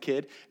taught as a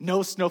kid.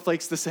 No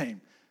snowflake's the same.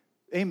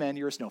 Amen,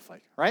 you're a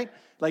snowflake, right?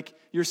 Like,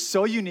 you're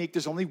so unique,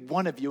 there's only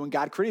one of you, and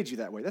God created you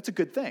that way. That's a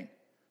good thing.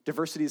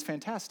 Diversity is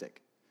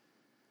fantastic.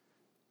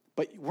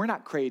 But we're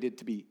not created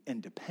to be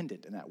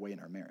independent in that way in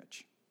our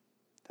marriage.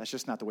 That's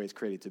just not the way it's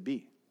created to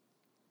be.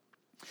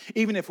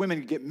 Even if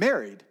women get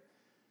married,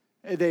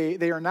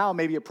 they are now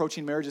maybe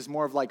approaching marriage as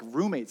more of like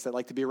roommates that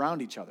like to be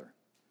around each other.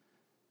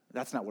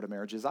 That's not what a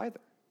marriage is either.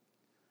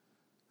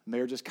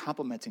 Marriage is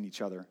complementing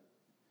each other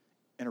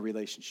in a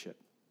relationship.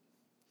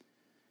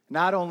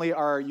 Not only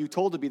are you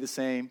told to be the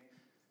same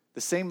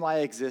lie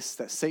exists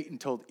that Satan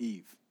told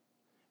Eve.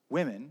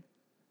 Women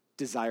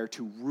desire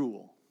to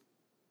rule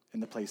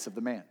in the place of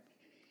the man.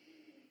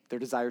 Their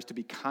desire is to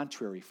be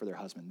contrary for their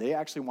husband. They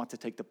actually want to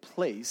take the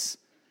place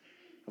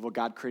of what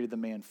God created the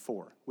man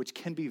for, which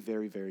can be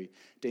very, very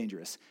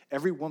dangerous.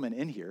 Every woman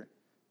in here,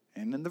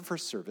 and in the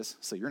first service,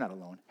 so you're not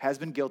alone, has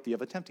been guilty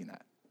of attempting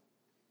that.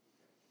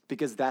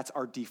 Because that's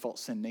our default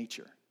sin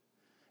nature.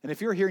 And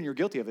if you're here and you're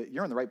guilty of it,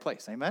 you're in the right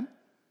place. Amen?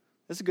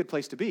 This is a good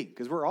place to be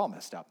because we're all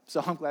messed up.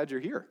 So I'm glad you're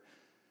here.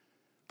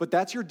 But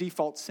that's your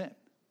default sin.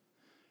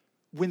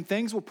 When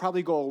things will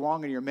probably go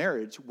wrong in your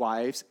marriage,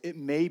 wives, it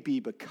may be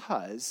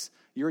because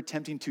you're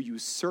attempting to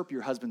usurp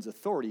your husband's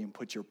authority and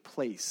put your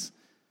place,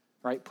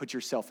 right? Put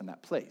yourself in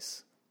that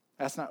place.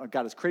 That's not what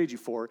God has created you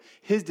for.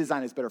 His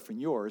design is better than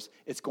yours.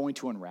 It's going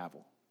to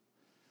unravel.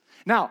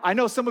 Now, I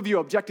know some of you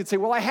object and say,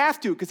 well, I have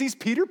to because he's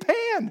Peter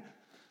Pan,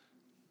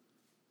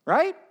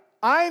 right?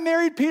 I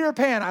married Peter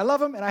Pan. I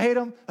love him and I hate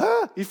him.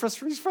 He's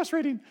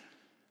frustrating.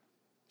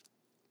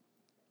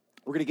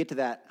 We're going to get to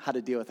that, how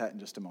to deal with that in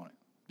just a moment.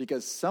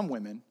 Because some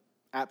women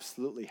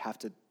absolutely have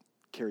to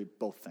carry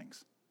both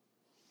things.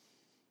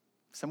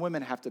 Some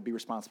women have to be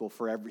responsible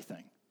for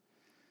everything.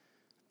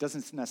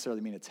 Doesn't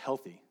necessarily mean it's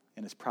healthy,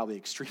 and it's probably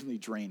extremely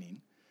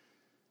draining.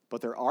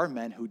 But there are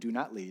men who do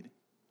not lead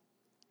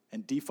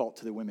and default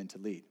to the women to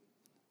lead.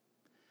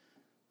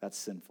 That's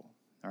sinful,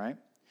 all right?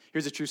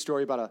 Here's a true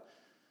story about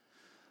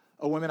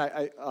a woman.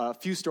 A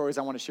few stories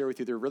I want to share with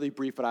you. They're really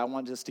brief, but I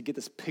want us to get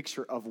this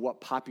picture of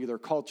what popular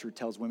culture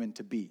tells women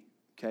to be.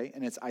 Okay,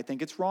 and I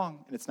think it's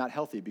wrong and it's not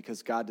healthy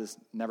because God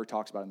never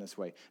talks about it in this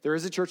way. There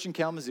is a church in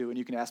Kalamazoo, and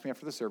you can ask me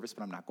after the service,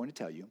 but I'm not going to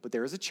tell you. But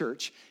there is a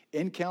church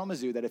in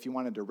Kalamazoo that if you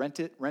wanted to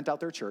rent out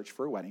their church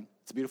for a wedding,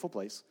 it's a beautiful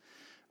place.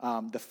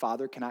 The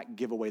father cannot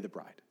give away the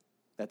bride.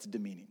 That's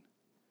demeaning.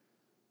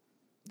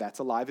 That's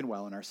alive and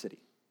well in our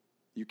city.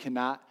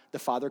 The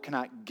father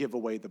cannot give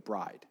away the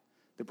bride.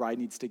 The bride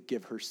needs to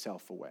give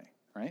herself away,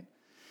 right?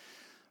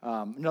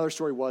 Another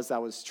story was I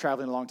was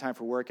traveling a long time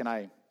for work,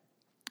 and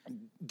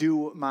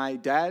my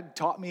dad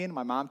taught me and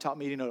my mom taught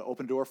me to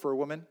open a door for a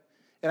woman.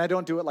 And I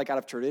don't do it like out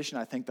of tradition.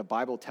 I think the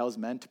Bible tells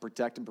men to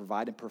protect and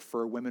provide and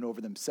prefer women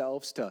over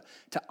themselves, to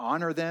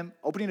honor them.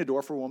 Opening a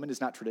door for a woman is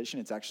not tradition.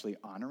 It's actually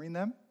honoring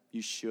them.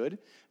 You should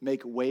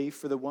make way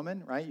for the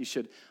woman, right? You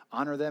should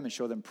honor them and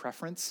show them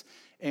preference.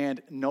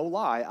 And no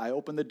lie, I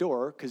opened the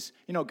door because,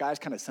 guys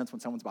kind of sense when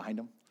someone's behind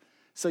them.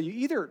 So you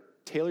either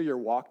tailor your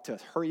walk to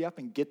hurry up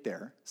and get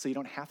there so you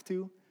don't have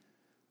to,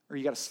 or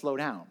you got to slow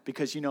down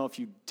because, if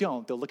you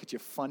don't, they'll look at you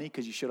funny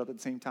because you showed up at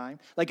the same time.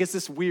 Like, it's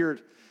this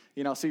weird,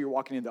 so you're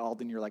walking into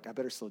Alden, you're like, I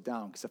better slow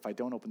down because if I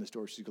don't open this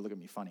door, she's going to look at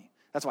me funny.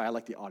 That's why I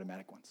like the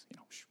automatic ones,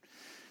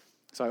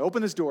 So I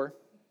opened this door,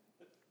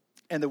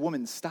 and the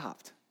woman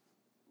stopped.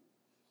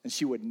 And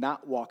she would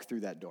not walk through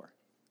that door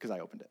because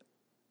I opened it.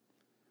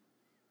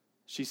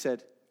 She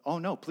said, oh,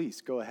 no, please,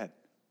 go ahead.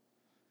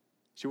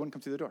 She wouldn't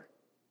come through the door.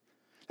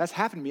 That's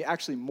happened to me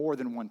actually more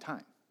than one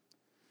time.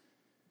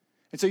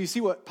 And so you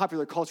see what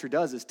popular culture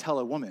does is tell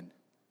a woman,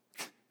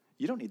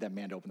 you don't need that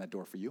man to open that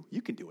door for you.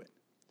 You can do it.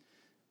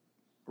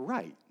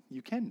 Right,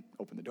 you can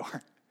open the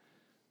door.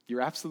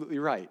 You're absolutely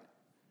right.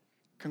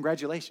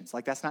 Congratulations.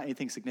 Like, that's not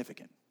anything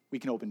significant. We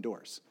can open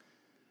doors.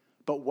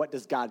 But what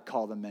does God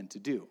call the men to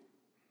do?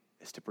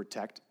 Is to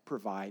protect,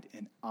 provide,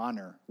 and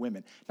honor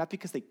women. Not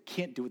because they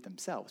can't do it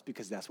themselves,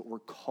 because that's what we're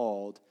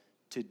called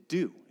to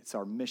do. It's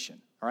our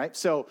mission, all right?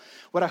 So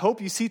what I hope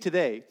you see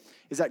today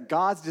is that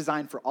God's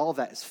design for all of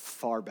that is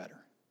far better.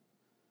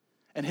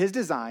 And his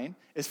design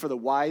is for the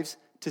wives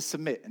to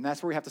submit, and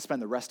that's where we have to spend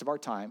the rest of our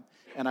time.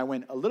 And I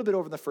went a little bit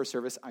over the first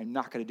service. I'm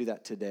not going to do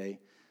that today.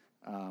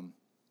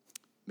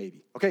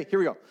 Maybe. Okay, here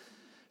we go.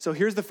 So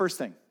here's the first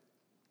thing.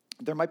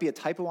 There might be a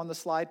typo on the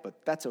slide,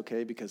 but that's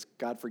okay because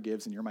God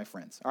forgives and you're my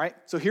friends. All right?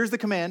 So here's the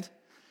command.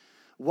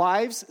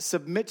 Wives,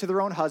 submit to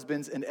their own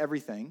husbands in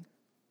everything.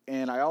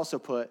 And I also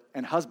put,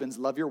 and husbands,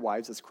 love your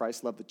wives as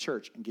Christ loved the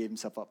church and gave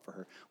himself up for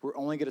her. We're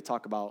only going to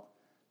talk about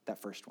that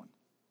first one.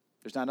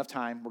 There's not enough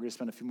time. We're going to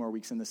spend a few more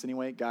weeks in this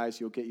anyway. Guys,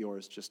 you'll get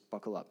yours. Just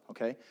buckle up,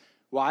 okay?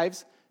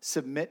 Wives,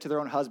 submit to their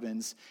own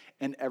husbands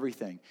in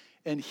everything.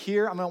 And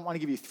here I'm going to want to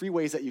give you 3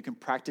 ways that you can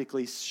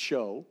practically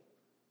show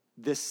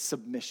this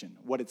submission,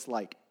 what it's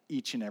like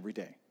each and every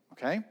day,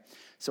 okay?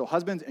 So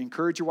husbands,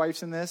 encourage your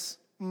wives in this.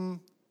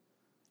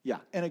 Yeah,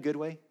 in a good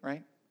way,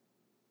 right?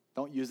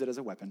 Don't use it as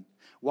a weapon.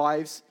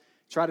 Wives,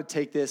 try to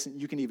take this,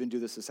 and you can even do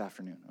this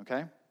afternoon,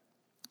 okay?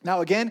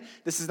 Now, again,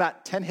 this is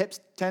not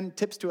 10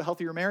 tips to a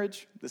healthier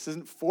marriage. This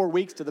isn't 4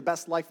 weeks to the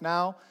best life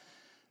now.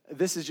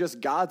 This is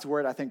just God's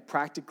word, I think,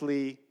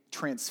 practically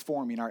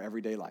transforming our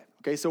everyday life.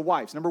 Okay, so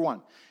wives, number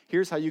 1,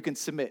 here's how you can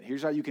submit.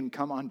 Here's how you can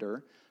come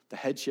under the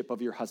headship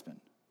of your husband,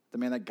 the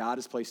man that God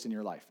has placed in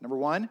your life. Number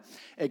 1,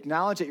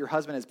 acknowledge that your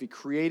husband has been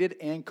created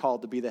and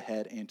called to be the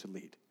head and to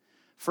lead.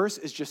 First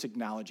is just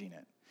acknowledging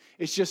it.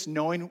 It's just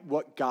knowing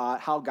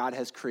how God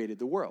has created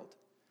the world.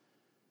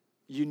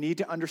 You need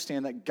to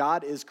understand that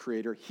God is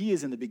creator. He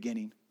is in the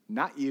beginning,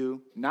 not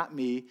you, not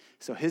me.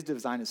 So his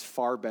design is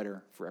far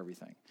better for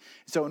everything.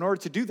 So in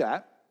order to do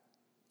that,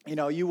 you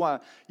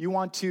don't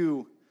want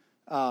to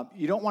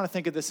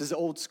think of this as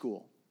old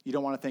school. You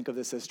don't want to think of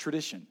this as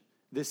tradition.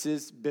 This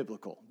is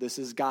biblical. This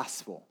is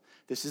gospel.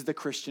 This is the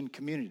Christian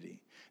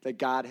community that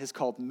God has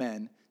called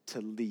men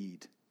to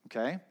lead,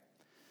 okay?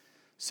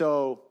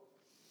 So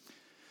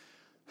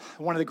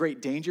one of the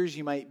great dangers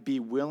you might be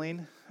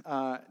willing,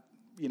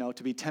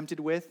 to be tempted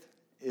with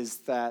is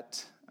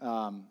that,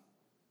 like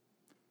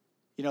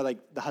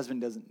the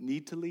husband doesn't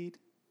need to lead,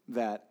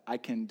 that I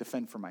can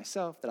defend for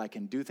myself, that I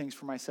can do things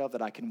for myself,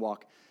 that I can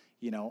walk,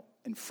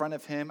 in front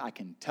of him. I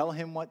can tell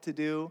him what to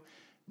do.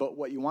 But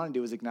what you want to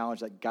do is acknowledge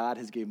that God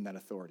has given that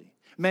authority.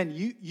 Men,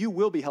 you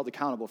will be held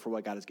accountable for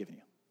what God has given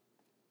you.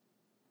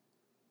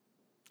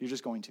 You're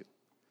just going to.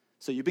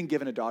 So you've been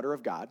given a daughter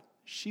of God.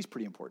 She's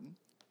pretty important.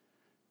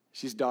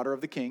 She's daughter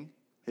of the king.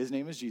 His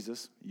name is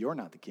Jesus. You're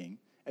not the king.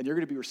 And you're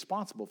going to be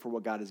responsible for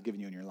what God has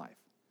given you in your life.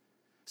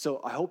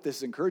 So I hope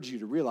this encourages you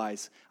to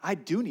realize I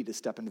do need to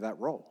step into that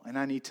role. And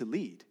I need to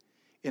lead.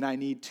 And I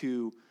need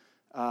to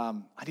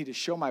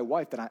show my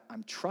wife that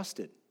I'm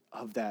trusted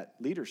of that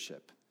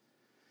leadership.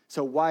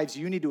 So wives,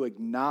 you need to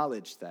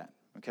acknowledge that,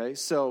 okay?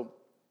 So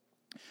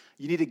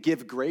you need to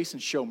give grace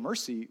and show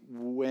mercy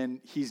when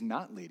he's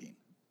not leading.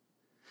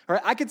 All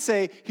right, I could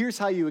say, here's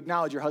how you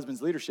acknowledge your husband's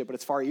leadership, but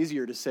it's far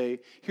easier to say,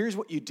 here's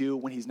what you do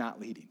when he's not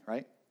leading,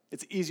 right?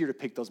 It's easier to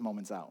pick those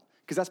moments out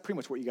because that's pretty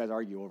much what you guys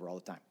argue over all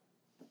the time.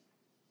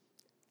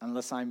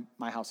 unless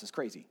my house is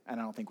crazy, and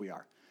I don't think we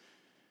are.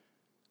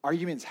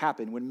 Arguments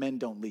happen when men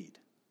don't lead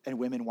and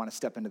women want to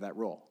step into that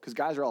role. Because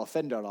guys are all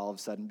offended all of a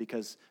sudden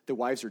because the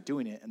wives are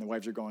doing it, and the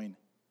wives are going,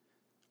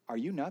 are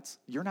you nuts?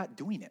 You're not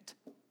doing it,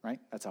 right?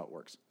 That's how it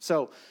works.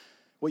 So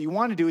what you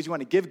want to do is you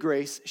want to give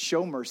grace,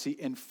 show mercy,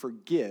 and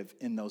forgive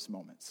in those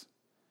moments.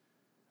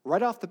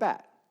 Right off the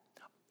bat,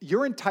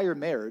 your entire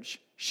marriage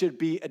should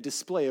be a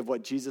display of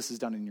what Jesus has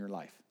done in your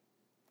life,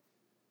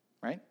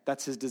 right?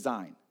 That's his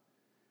design.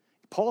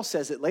 Paul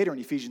says it later in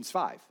Ephesians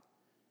 5.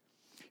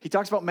 He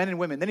talks about men and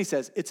women. Then he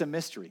says, it's a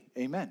mystery.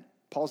 Amen.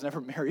 Paul's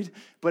never married,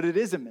 but it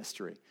is a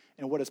mystery.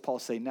 And what does Paul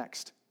say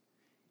next?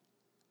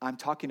 I'm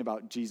talking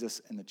about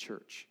Jesus and the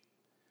church.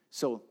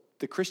 So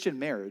the Christian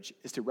marriage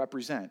is to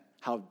represent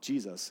how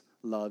Jesus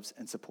loves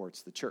and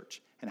supports the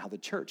church and how the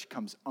church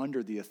comes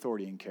under the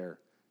authority and care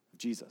of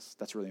Jesus.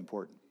 That's really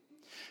important.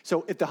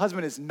 So if the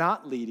husband is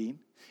not leading,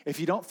 if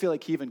you don't feel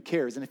like he even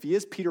cares, and if he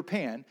is Peter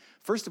Pan,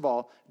 first of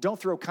all, don't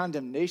throw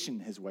condemnation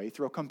his way,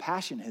 throw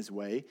compassion his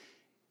way,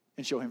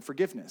 and show him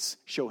forgiveness,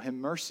 show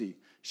him mercy,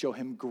 show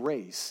him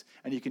grace.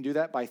 And you can do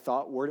that by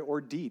thought, word,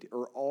 or deed,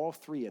 or all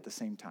three at the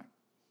same time.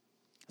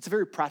 It's a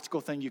very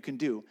practical thing you can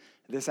do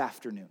this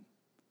afternoon.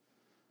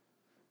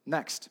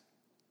 Next,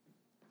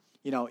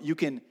 you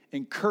can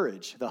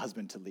encourage the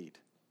husband to lead.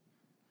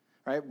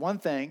 Right? One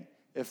thing,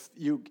 as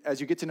you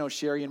get to know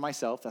Sherry and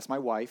myself, that's my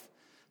wife,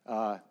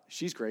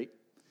 she's great,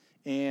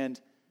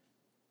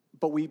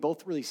 but we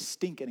both really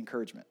stink at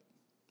encouragement.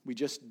 We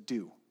just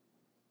do.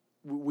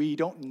 We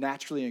don't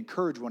naturally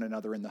encourage one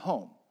another in the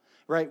home,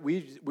 right?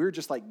 We're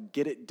just like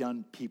get it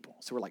done people.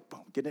 So we're like,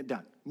 boom, getting it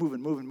done,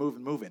 moving.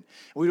 And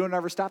we don't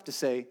ever stop to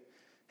say,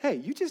 hey,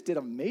 you just did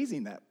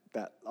amazing that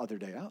other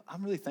day.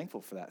 I'm really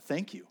thankful for that.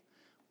 Thank you.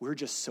 We're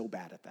just so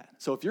bad at that.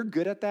 So if you're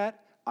good at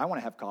that, I want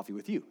to have coffee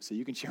with you so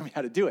you can show me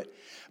how to do it.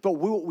 But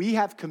what we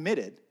have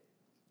committed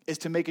is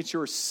to making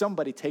sure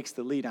somebody takes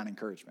the lead on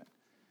encouragement.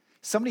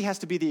 Somebody has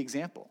to be the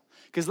example.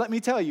 Because let me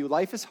tell you,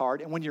 life is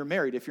hard, and when you're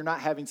married, if you're not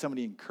having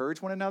somebody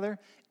encourage one another,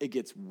 it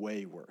gets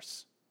way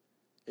worse.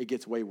 It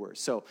gets way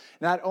worse. So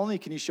not only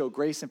can you show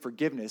grace and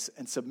forgiveness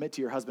and submit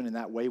to your husband in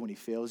that way when he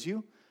fails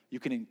you, you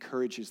can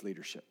encourage his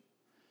leadership.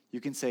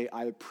 You can say,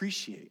 I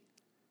appreciate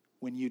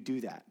when you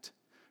do that.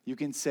 You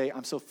can say,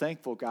 I'm so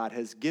thankful God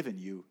has given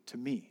you to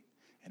me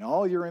and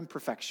all your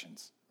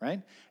imperfections,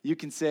 right? You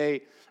can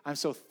say, I'm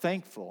so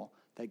thankful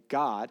that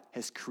God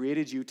has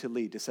created you to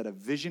lead, to set a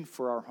vision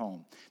for our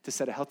home, to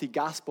set a healthy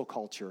gospel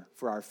culture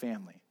for our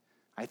family.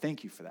 I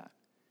thank you for that.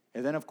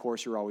 And then, of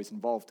course, you're always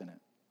involved in it.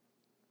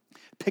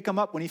 Pick him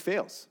up when he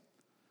fails.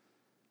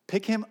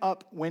 Pick him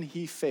up when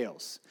he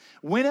fails.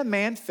 When a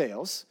man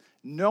fails,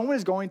 no one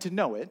is going to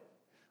know it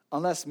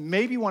unless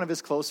maybe one of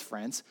his close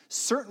friends,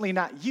 certainly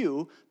not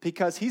you,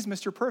 because he's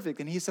Mr. Perfect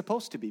and he's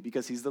supposed to be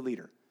because he's the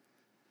leader.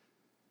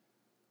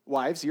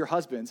 Wives, your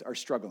husbands are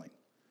struggling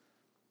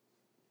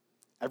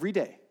every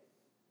day,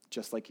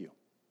 just like you.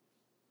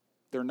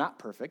 They're not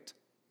perfect.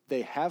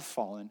 They have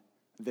fallen.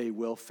 They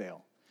will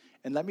fail.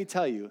 And let me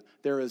tell you,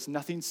 there is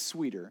nothing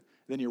sweeter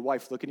than your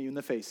wife looking at you in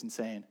the face and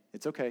saying,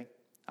 it's okay,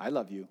 I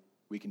love you,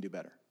 we can do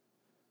better.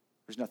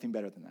 There's nothing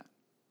better than that.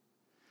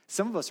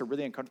 Some of us are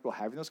really uncomfortable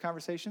having those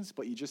conversations,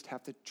 but you just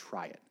have to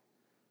try it,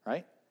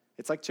 right?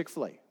 It's like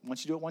Chick-fil-A.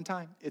 Once you do it one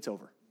time, it's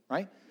over,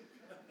 right?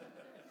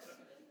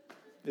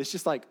 It's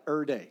just like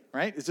day,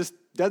 right? It just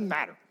doesn't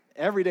matter.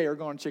 Every day we're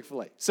going to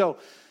Chick-fil-A. So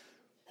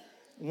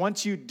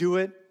once you do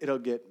it, it'll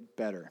get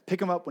better.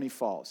 Pick him up when he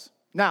falls.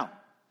 Now,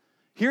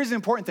 here's the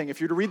important thing. If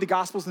you're to read the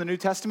Gospels in the New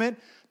Testament,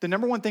 the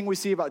number one thing we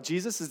see about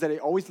Jesus is that he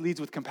always leads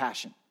with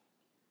compassion.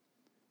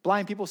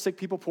 Blind people, sick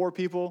people, poor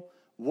people,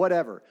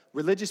 whatever.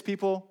 Religious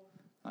people,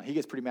 he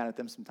gets pretty mad at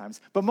them sometimes.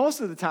 But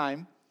most of the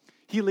time,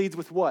 he leads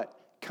with what?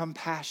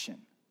 Compassion.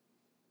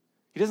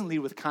 He doesn't lead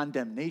with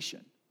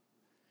condemnation.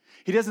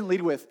 He doesn't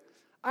lead with,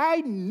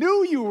 I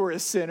knew you were a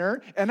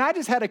sinner, and I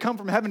just had to come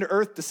from heaven to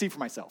earth to see for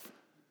myself.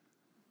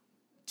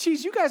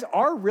 Geez, you guys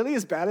are really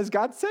as bad as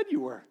God said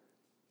you were.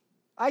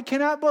 I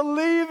cannot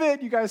believe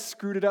it. You guys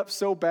screwed it up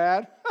so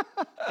bad.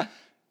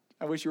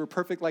 I wish you were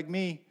perfect like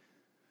me.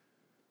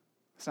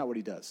 That's not what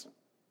he does.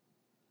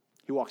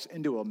 He walks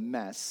into a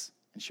mess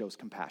and shows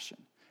compassion.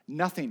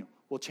 Nothing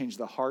will change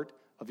the heart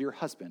of your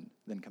husband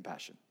than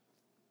compassion.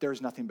 There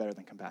is nothing better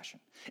than compassion.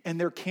 And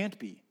there can't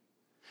be.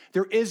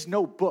 There is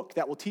no book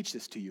that will teach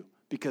this to you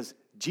because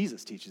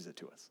Jesus teaches it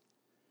to us.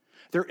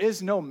 There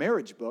is no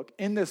marriage book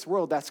in this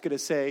world that's going to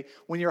say,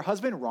 when your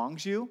husband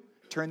wrongs you,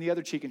 turn the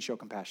other cheek and show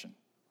compassion.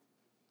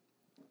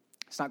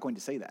 It's not going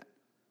to say that.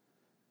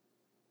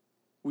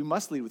 We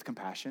must lead with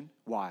compassion.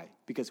 Why?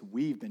 Because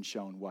we've been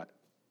shown what?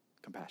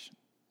 Compassion.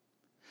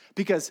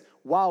 Because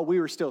while we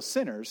were still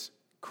sinners,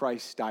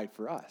 Christ died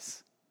for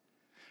us.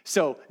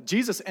 So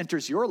Jesus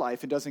enters your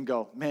life and doesn't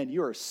go, man,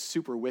 you are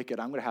super wicked.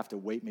 I'm going to have to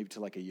wait maybe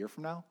till like a year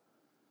from now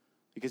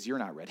because you're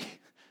not ready.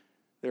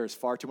 There is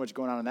far too much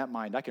going on in that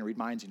mind. I can read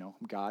minds, I'm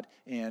God,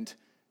 and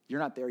you're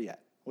not there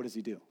yet. What does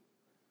he do?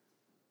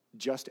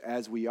 Just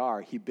as we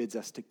are, he bids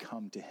us to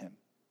come to him,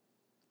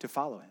 to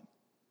follow him.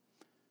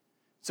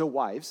 So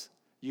wives,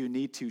 you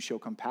need to show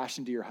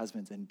compassion to your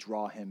husbands and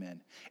draw him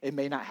in. It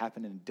may not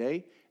happen in a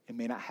day. It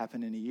may not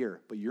happen in a year,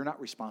 but you're not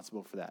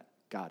responsible for that.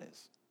 God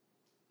is.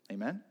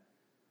 Amen?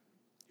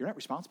 You're not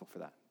responsible for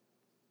that.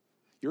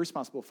 You're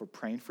responsible for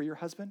praying for your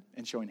husband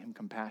and showing him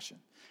compassion.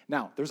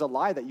 Now, there's a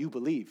lie that you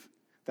believe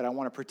that I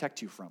want to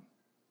protect you from.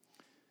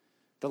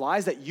 The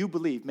lies that you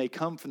believe may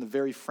come from the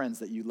very friends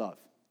that you love.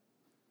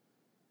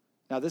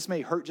 Now, this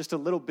may hurt just a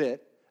little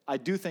bit. I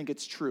do think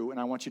it's true, and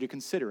I want you to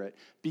consider it.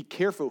 Be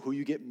careful who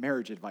you get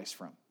marriage advice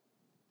from.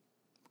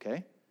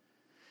 Okay?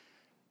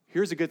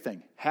 Here's a good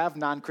thing. Have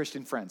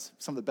non-Christian friends.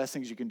 Some of the best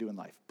things you can do in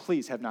life.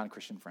 Please have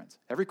non-Christian friends.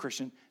 Every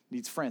Christian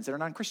needs friends that are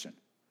non-Christian.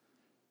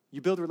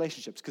 You build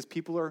relationships because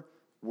people are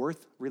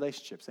worth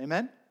relationships.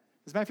 Amen?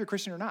 Doesn't matter if you're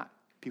Christian or not.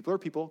 People are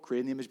people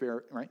created in the image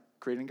bearer, right?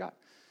 Created in God.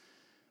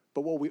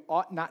 But what we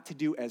ought not to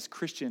do as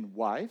Christian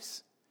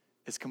wives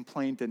is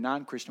complain to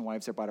non-Christian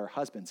wives about our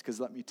husbands, because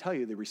let me tell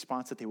you, the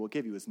response that they will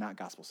give you is not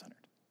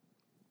gospel-centered.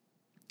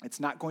 It's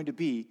not going to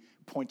be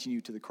pointing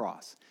you to the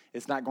cross.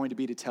 It's not going to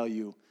be to tell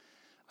you,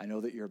 I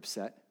know that you're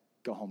upset.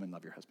 Go home and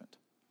love your husband.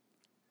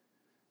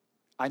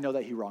 I know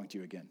that he wronged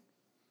you again.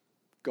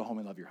 Go home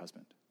and love your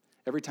husband.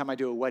 Every time I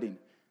do a wedding,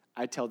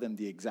 I tell them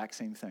the exact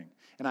same thing.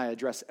 And I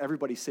address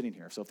everybody sitting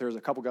here. So if there's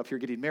a couple up here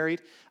getting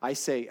married, I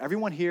say,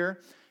 everyone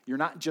here, you're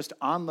not just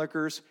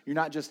onlookers. You're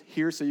not just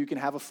here so you can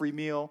have a free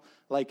meal.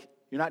 Like,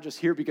 you're not just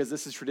here because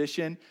this is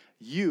tradition.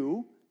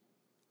 You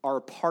are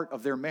a part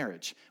of their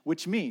marriage,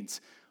 which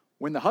means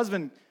when the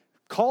husband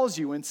calls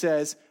you and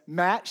says,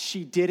 Matt,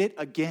 she did it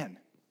again.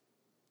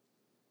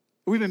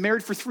 We've been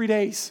married for 3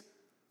 days.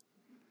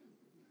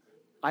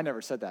 I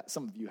never said that.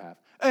 Some of you have.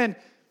 And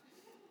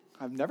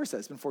I've never said it.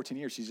 It's been 14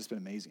 years. She's just been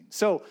amazing.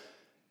 So,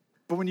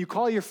 but when you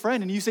call your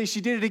friend and you say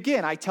she did it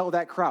again, I tell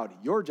that crowd,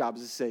 your job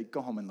is to say,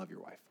 go home and love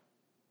your wife.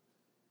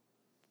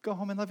 Go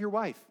home and love your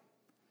wife.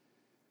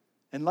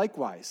 And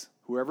likewise,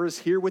 whoever is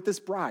here with this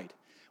bride,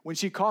 when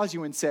she calls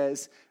you and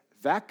says,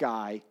 that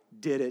guy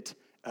did it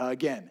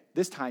again,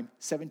 this time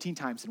 17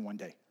 times in one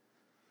day,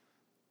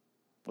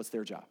 what's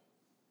their job?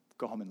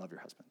 Go home and love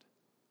your husband.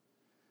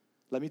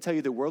 Let me tell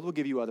you, the world will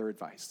give you other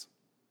advice.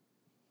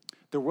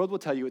 The world will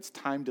tell you it's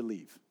time to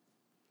leave.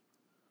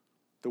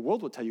 The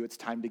world will tell you it's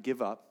time to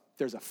give up.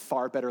 There's a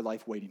far better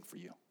life waiting for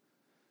you.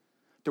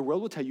 The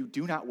world will tell you,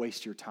 do not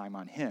waste your time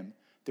on him.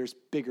 There's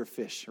bigger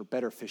fish or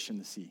better fish in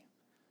the sea.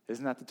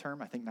 Isn't that the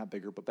term? I think not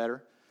bigger, but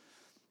better.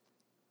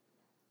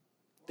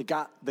 They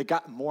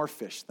got more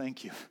fish.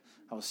 Thank you.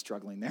 I was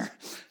struggling there.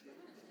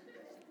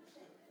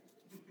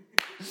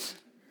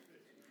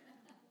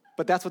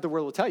 But that's what the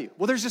world will tell you.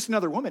 Well, there's just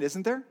another woman,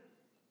 isn't there?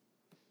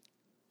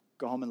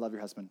 Go home and love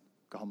your husband.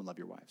 Go home and love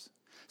your wives.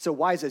 So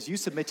wives, as you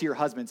submit to your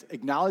husbands,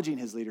 acknowledging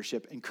his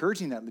leadership,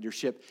 encouraging that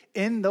leadership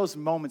in those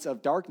moments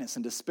of darkness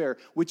and despair,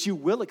 which you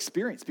will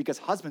experience because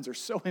husbands are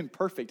so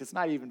imperfect, it's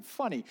not even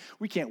funny.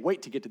 We can't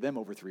wait to get to them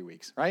over 3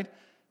 weeks, right?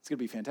 It's going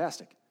to be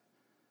fantastic.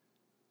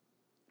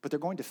 But they're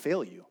going to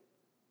fail you.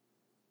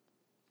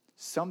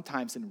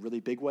 Sometimes in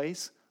really big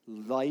ways,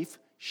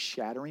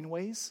 life-shattering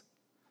ways,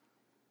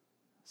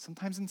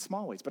 sometimes in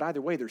small ways. But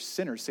either way, they're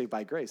sinners saved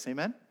by grace.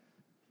 Amen?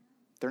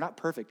 They're not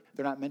perfect.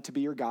 They're not meant to be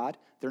your God.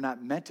 They're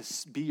not meant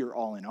to be your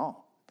all in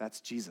all.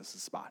 That's Jesus'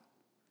 spot.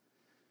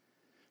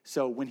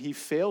 So when he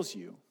fails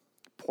you,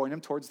 point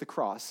him towards the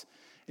cross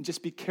and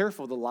just be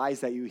careful of the lies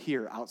that you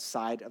hear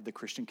outside of the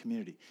Christian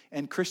community.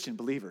 And Christian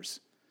believers,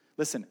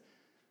 listen,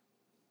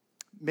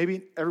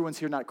 maybe everyone's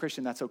here not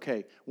Christian, that's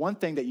okay. One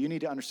thing that you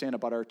need to understand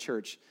about our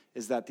church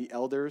is that the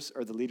elders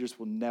or the leaders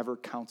will never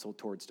counsel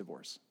towards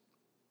divorce.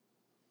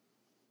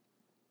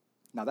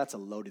 Now that's a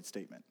loaded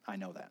statement. I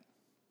know that.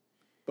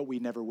 But we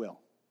never will.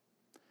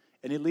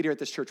 Any leader at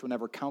this church will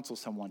never counsel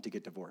someone to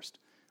get divorced.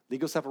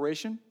 Legal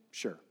separation?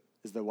 Sure.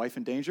 Is the wife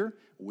in danger?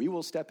 We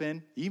will step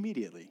in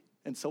immediately,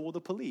 and so will the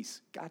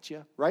police.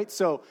 Gotcha, right?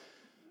 So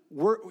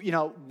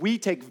we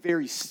take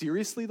very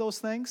seriously those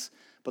things,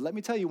 but let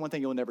me tell you one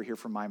thing you'll never hear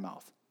from my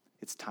mouth.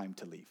 It's time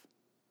to leave.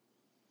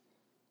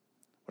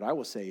 What I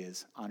will say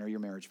is honor your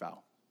marriage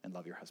vow and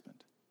love your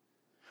husband.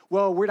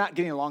 Well, we're not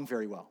getting along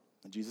very well.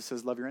 And Jesus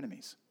says love your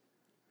enemies.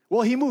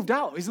 Well, he moved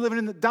out. He's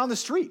living down the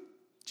street.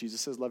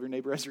 Jesus says, love your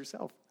neighbor as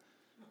yourself.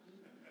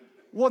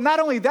 Well, not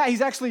only that,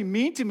 he's actually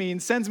mean to me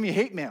and sends me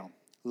hate mail.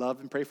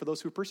 Love and pray for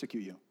those who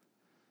persecute you.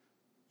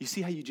 You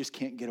see how you just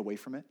can't get away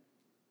from it?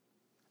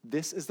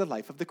 This is the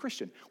life of the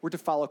Christian. We're to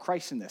follow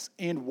Christ in this.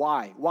 And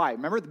why? Why?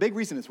 Remember, the big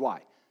reason is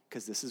why.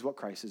 Because this is what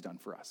Christ has done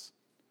for us.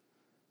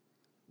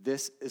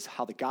 This is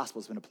how the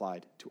gospel has been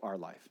applied to our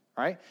life.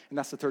 All right? And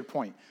that's the third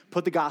point.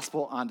 Put the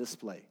gospel on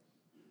display.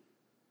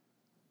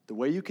 The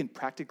way you can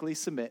practically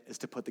submit is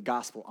to put the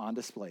gospel on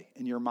display.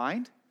 In your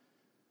mind,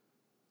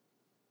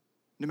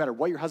 no matter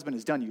what your husband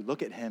has done, you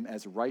look at him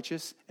as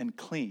righteous and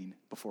clean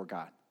before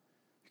God.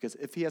 Because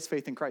if he has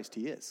faith in Christ,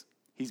 he is.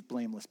 He's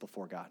blameless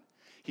before God.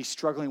 He's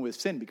struggling with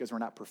sin because we're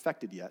not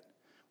perfected yet.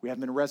 We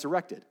haven't been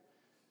resurrected.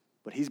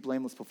 But he's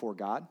blameless before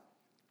God.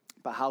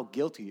 But how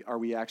guilty are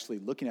we actually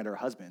looking at our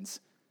husbands,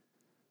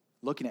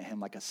 looking at him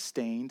like a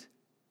stained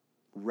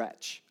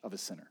wretch of a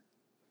sinner?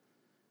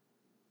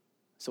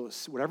 So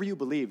whatever you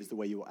believe is the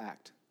way you will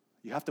act.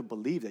 You have to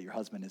believe that your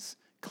husband is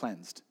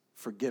cleansed,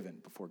 forgiven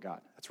before God.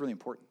 That's really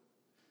important.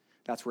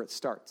 That's where it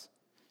starts,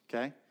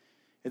 okay?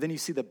 And then you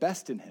see the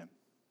best in him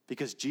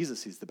because Jesus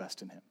sees the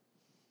best in him.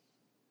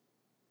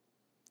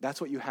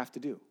 That's what you have to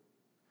do.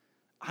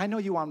 I know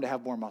you want him to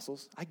have more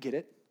muscles. I get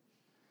it.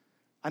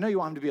 I know you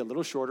want him to be a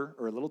little shorter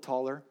or a little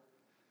taller.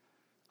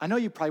 I know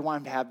you probably want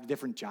him to have a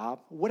different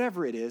job.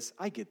 Whatever it is,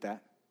 I get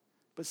that.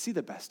 But see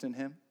the best in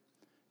him.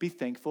 Be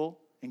thankful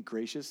and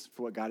gracious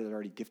for what God has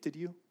already gifted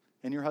you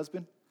and your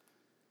husband.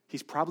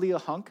 He's probably a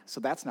hunk, so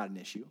that's not an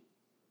issue.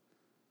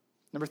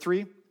 Number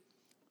 3,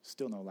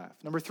 still no laugh.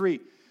 Number 3,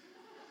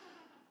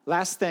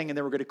 last thing, and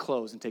then we're going to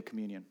close and take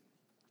communion.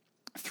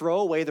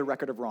 Throw away the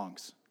record of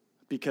wrongs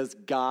because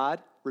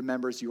God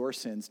remembers your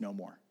sins no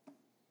more.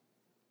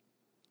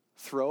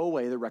 Throw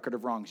away the record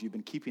of wrongs you've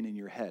been keeping in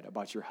your head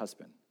about your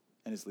husband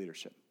and his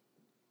leadership.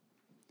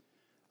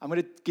 I'm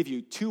going to give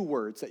you 2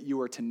 words that you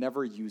are to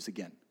never use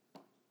again,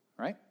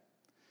 right?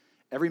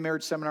 Every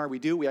marriage seminar we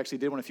actually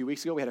did one a few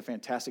weeks ago. We had a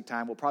fantastic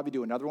time. We'll probably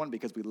do another one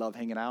because we love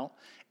hanging out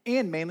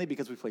and mainly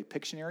because we play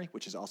Pictionary,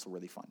 which is also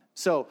really fun.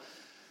 So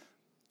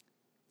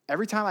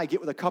every time I get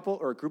with a couple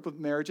or a group of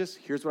marriages,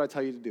 here's what I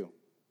tell you to do.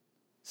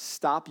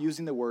 Stop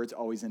using the words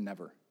always and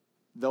never.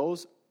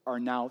 Those are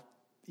now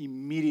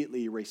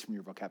immediately erased from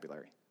your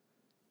vocabulary.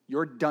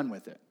 You're done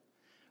with it.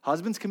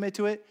 Husbands commit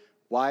to it.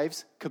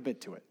 Wives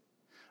commit to it.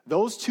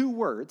 Those 2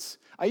 words,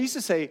 I used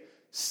to say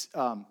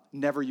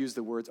never use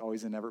the words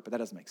always and never, but that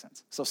doesn't make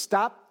sense. So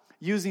stop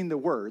using the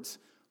words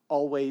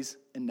always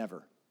and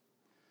never.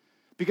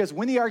 Because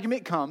when the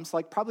argument comes,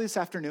 like probably this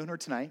afternoon or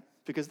tonight,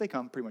 because they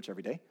come pretty much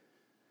every day,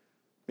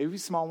 maybe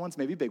small ones,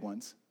 maybe big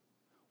ones,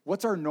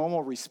 what's our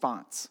normal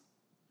response?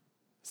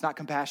 It's not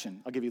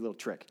compassion. I'll give you a little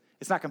trick.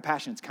 It's not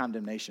compassion, it's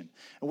condemnation.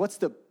 And what's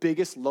the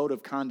biggest load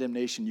of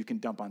condemnation you can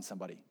dump on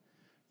somebody?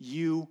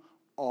 You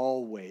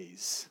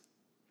always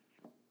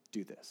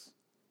do this.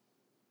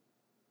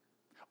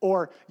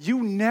 Or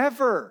you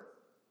never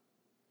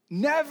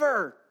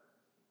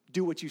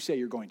do what you say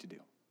you're going to do.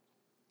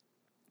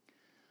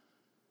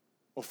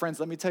 Well, friends,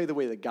 let me tell you the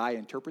way the guy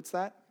interprets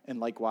that, and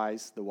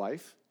likewise the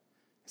wife,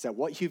 is that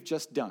what you've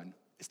just done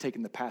is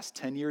taken the past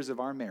 10 years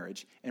of our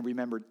marriage and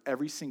remembered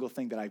every single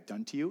thing that I've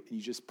done to you, and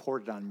you just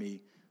poured it on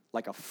me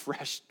like a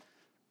fresh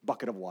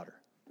bucket of water.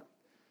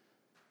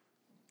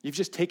 You've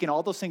just taken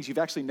all those things you've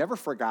actually never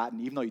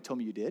forgotten, even though you told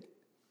me you did,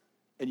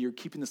 and you're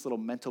keeping this little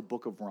mental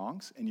book of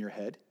wrongs in your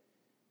head,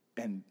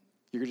 and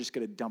you're just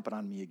going to dump it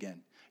on me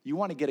again. You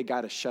want to get a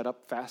guy to shut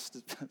up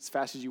as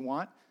fast as you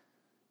want?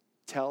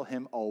 Tell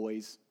him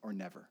always or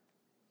never.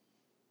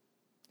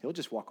 He'll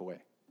just walk away.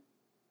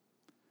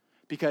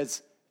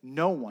 Because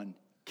no one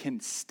can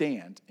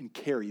stand and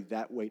carry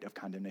that weight of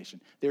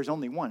condemnation. There's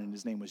only one, and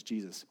his name was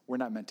Jesus. We're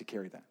not meant to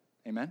carry that.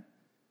 Amen?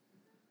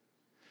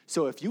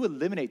 So if you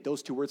eliminate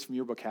those 2 words from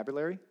your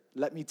vocabulary,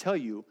 let me tell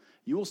you,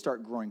 you will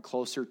start growing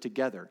closer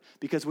together.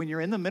 Because when you're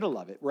in the middle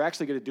of it, we're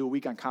actually going to do a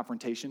week on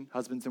confrontation,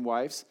 husbands and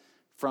wives,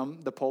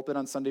 from the pulpit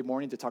on Sunday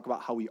morning to talk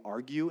about how we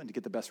argue and to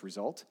get the best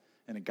result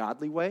in a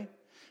godly way.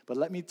 But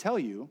let me tell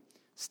you,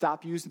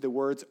 stop using the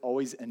words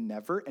always and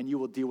never, and you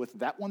will deal with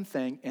that one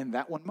thing in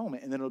that one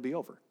moment, and then it'll be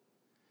over.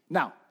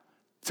 Now,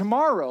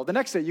 tomorrow, the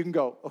next day, you can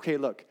go, okay,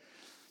 look,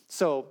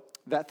 so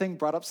that thing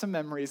brought up some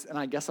memories, and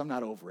I guess I'm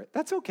not over it.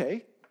 That's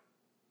okay.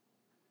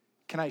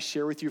 Can I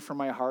share with you from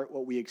my heart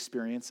what we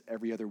experience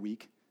every other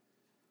week?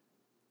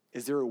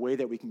 Is there a way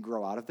that we can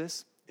grow out of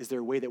this? Is there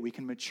a way that we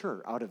can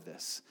mature out of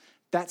this?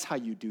 That's how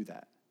you do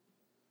that.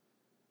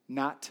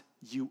 Not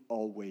you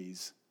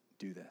always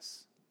do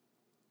this.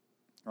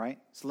 All right?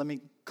 So let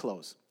me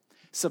close.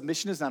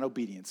 Submission is not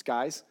obedience.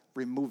 Guys,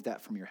 remove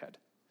that from your head.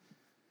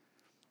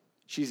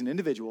 She's an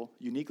individual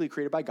uniquely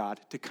created by God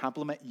to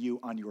complement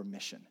you on your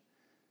mission.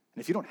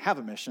 And if you don't have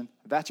a mission,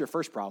 if that's your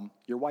first problem,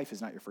 your wife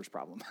is not your first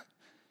problem.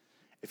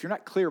 If you're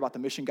not clear about the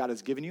mission God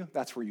has given you,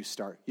 that's where you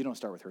start. You don't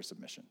start with her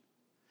submission.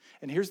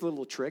 And here's the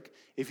little trick.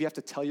 If you have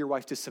to tell your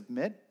wife to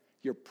submit,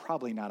 you're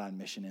probably not on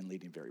mission and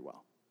leading very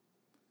well.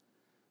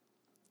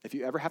 If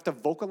you ever have to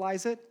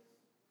vocalize it,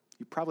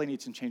 you probably need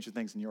to change the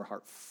things in your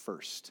heart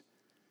first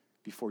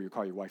before you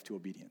call your wife to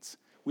obedience.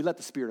 We let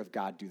the Spirit of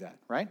God do that,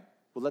 right?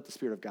 We'll let the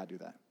Spirit of God do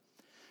that.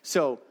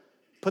 So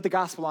put the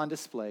gospel on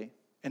display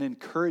and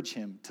encourage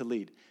him to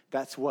lead.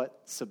 That's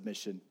what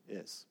submission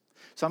is.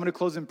 So I'm going to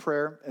close in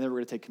prayer, and then we're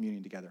going to take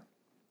communion together.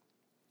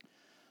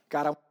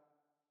 God, I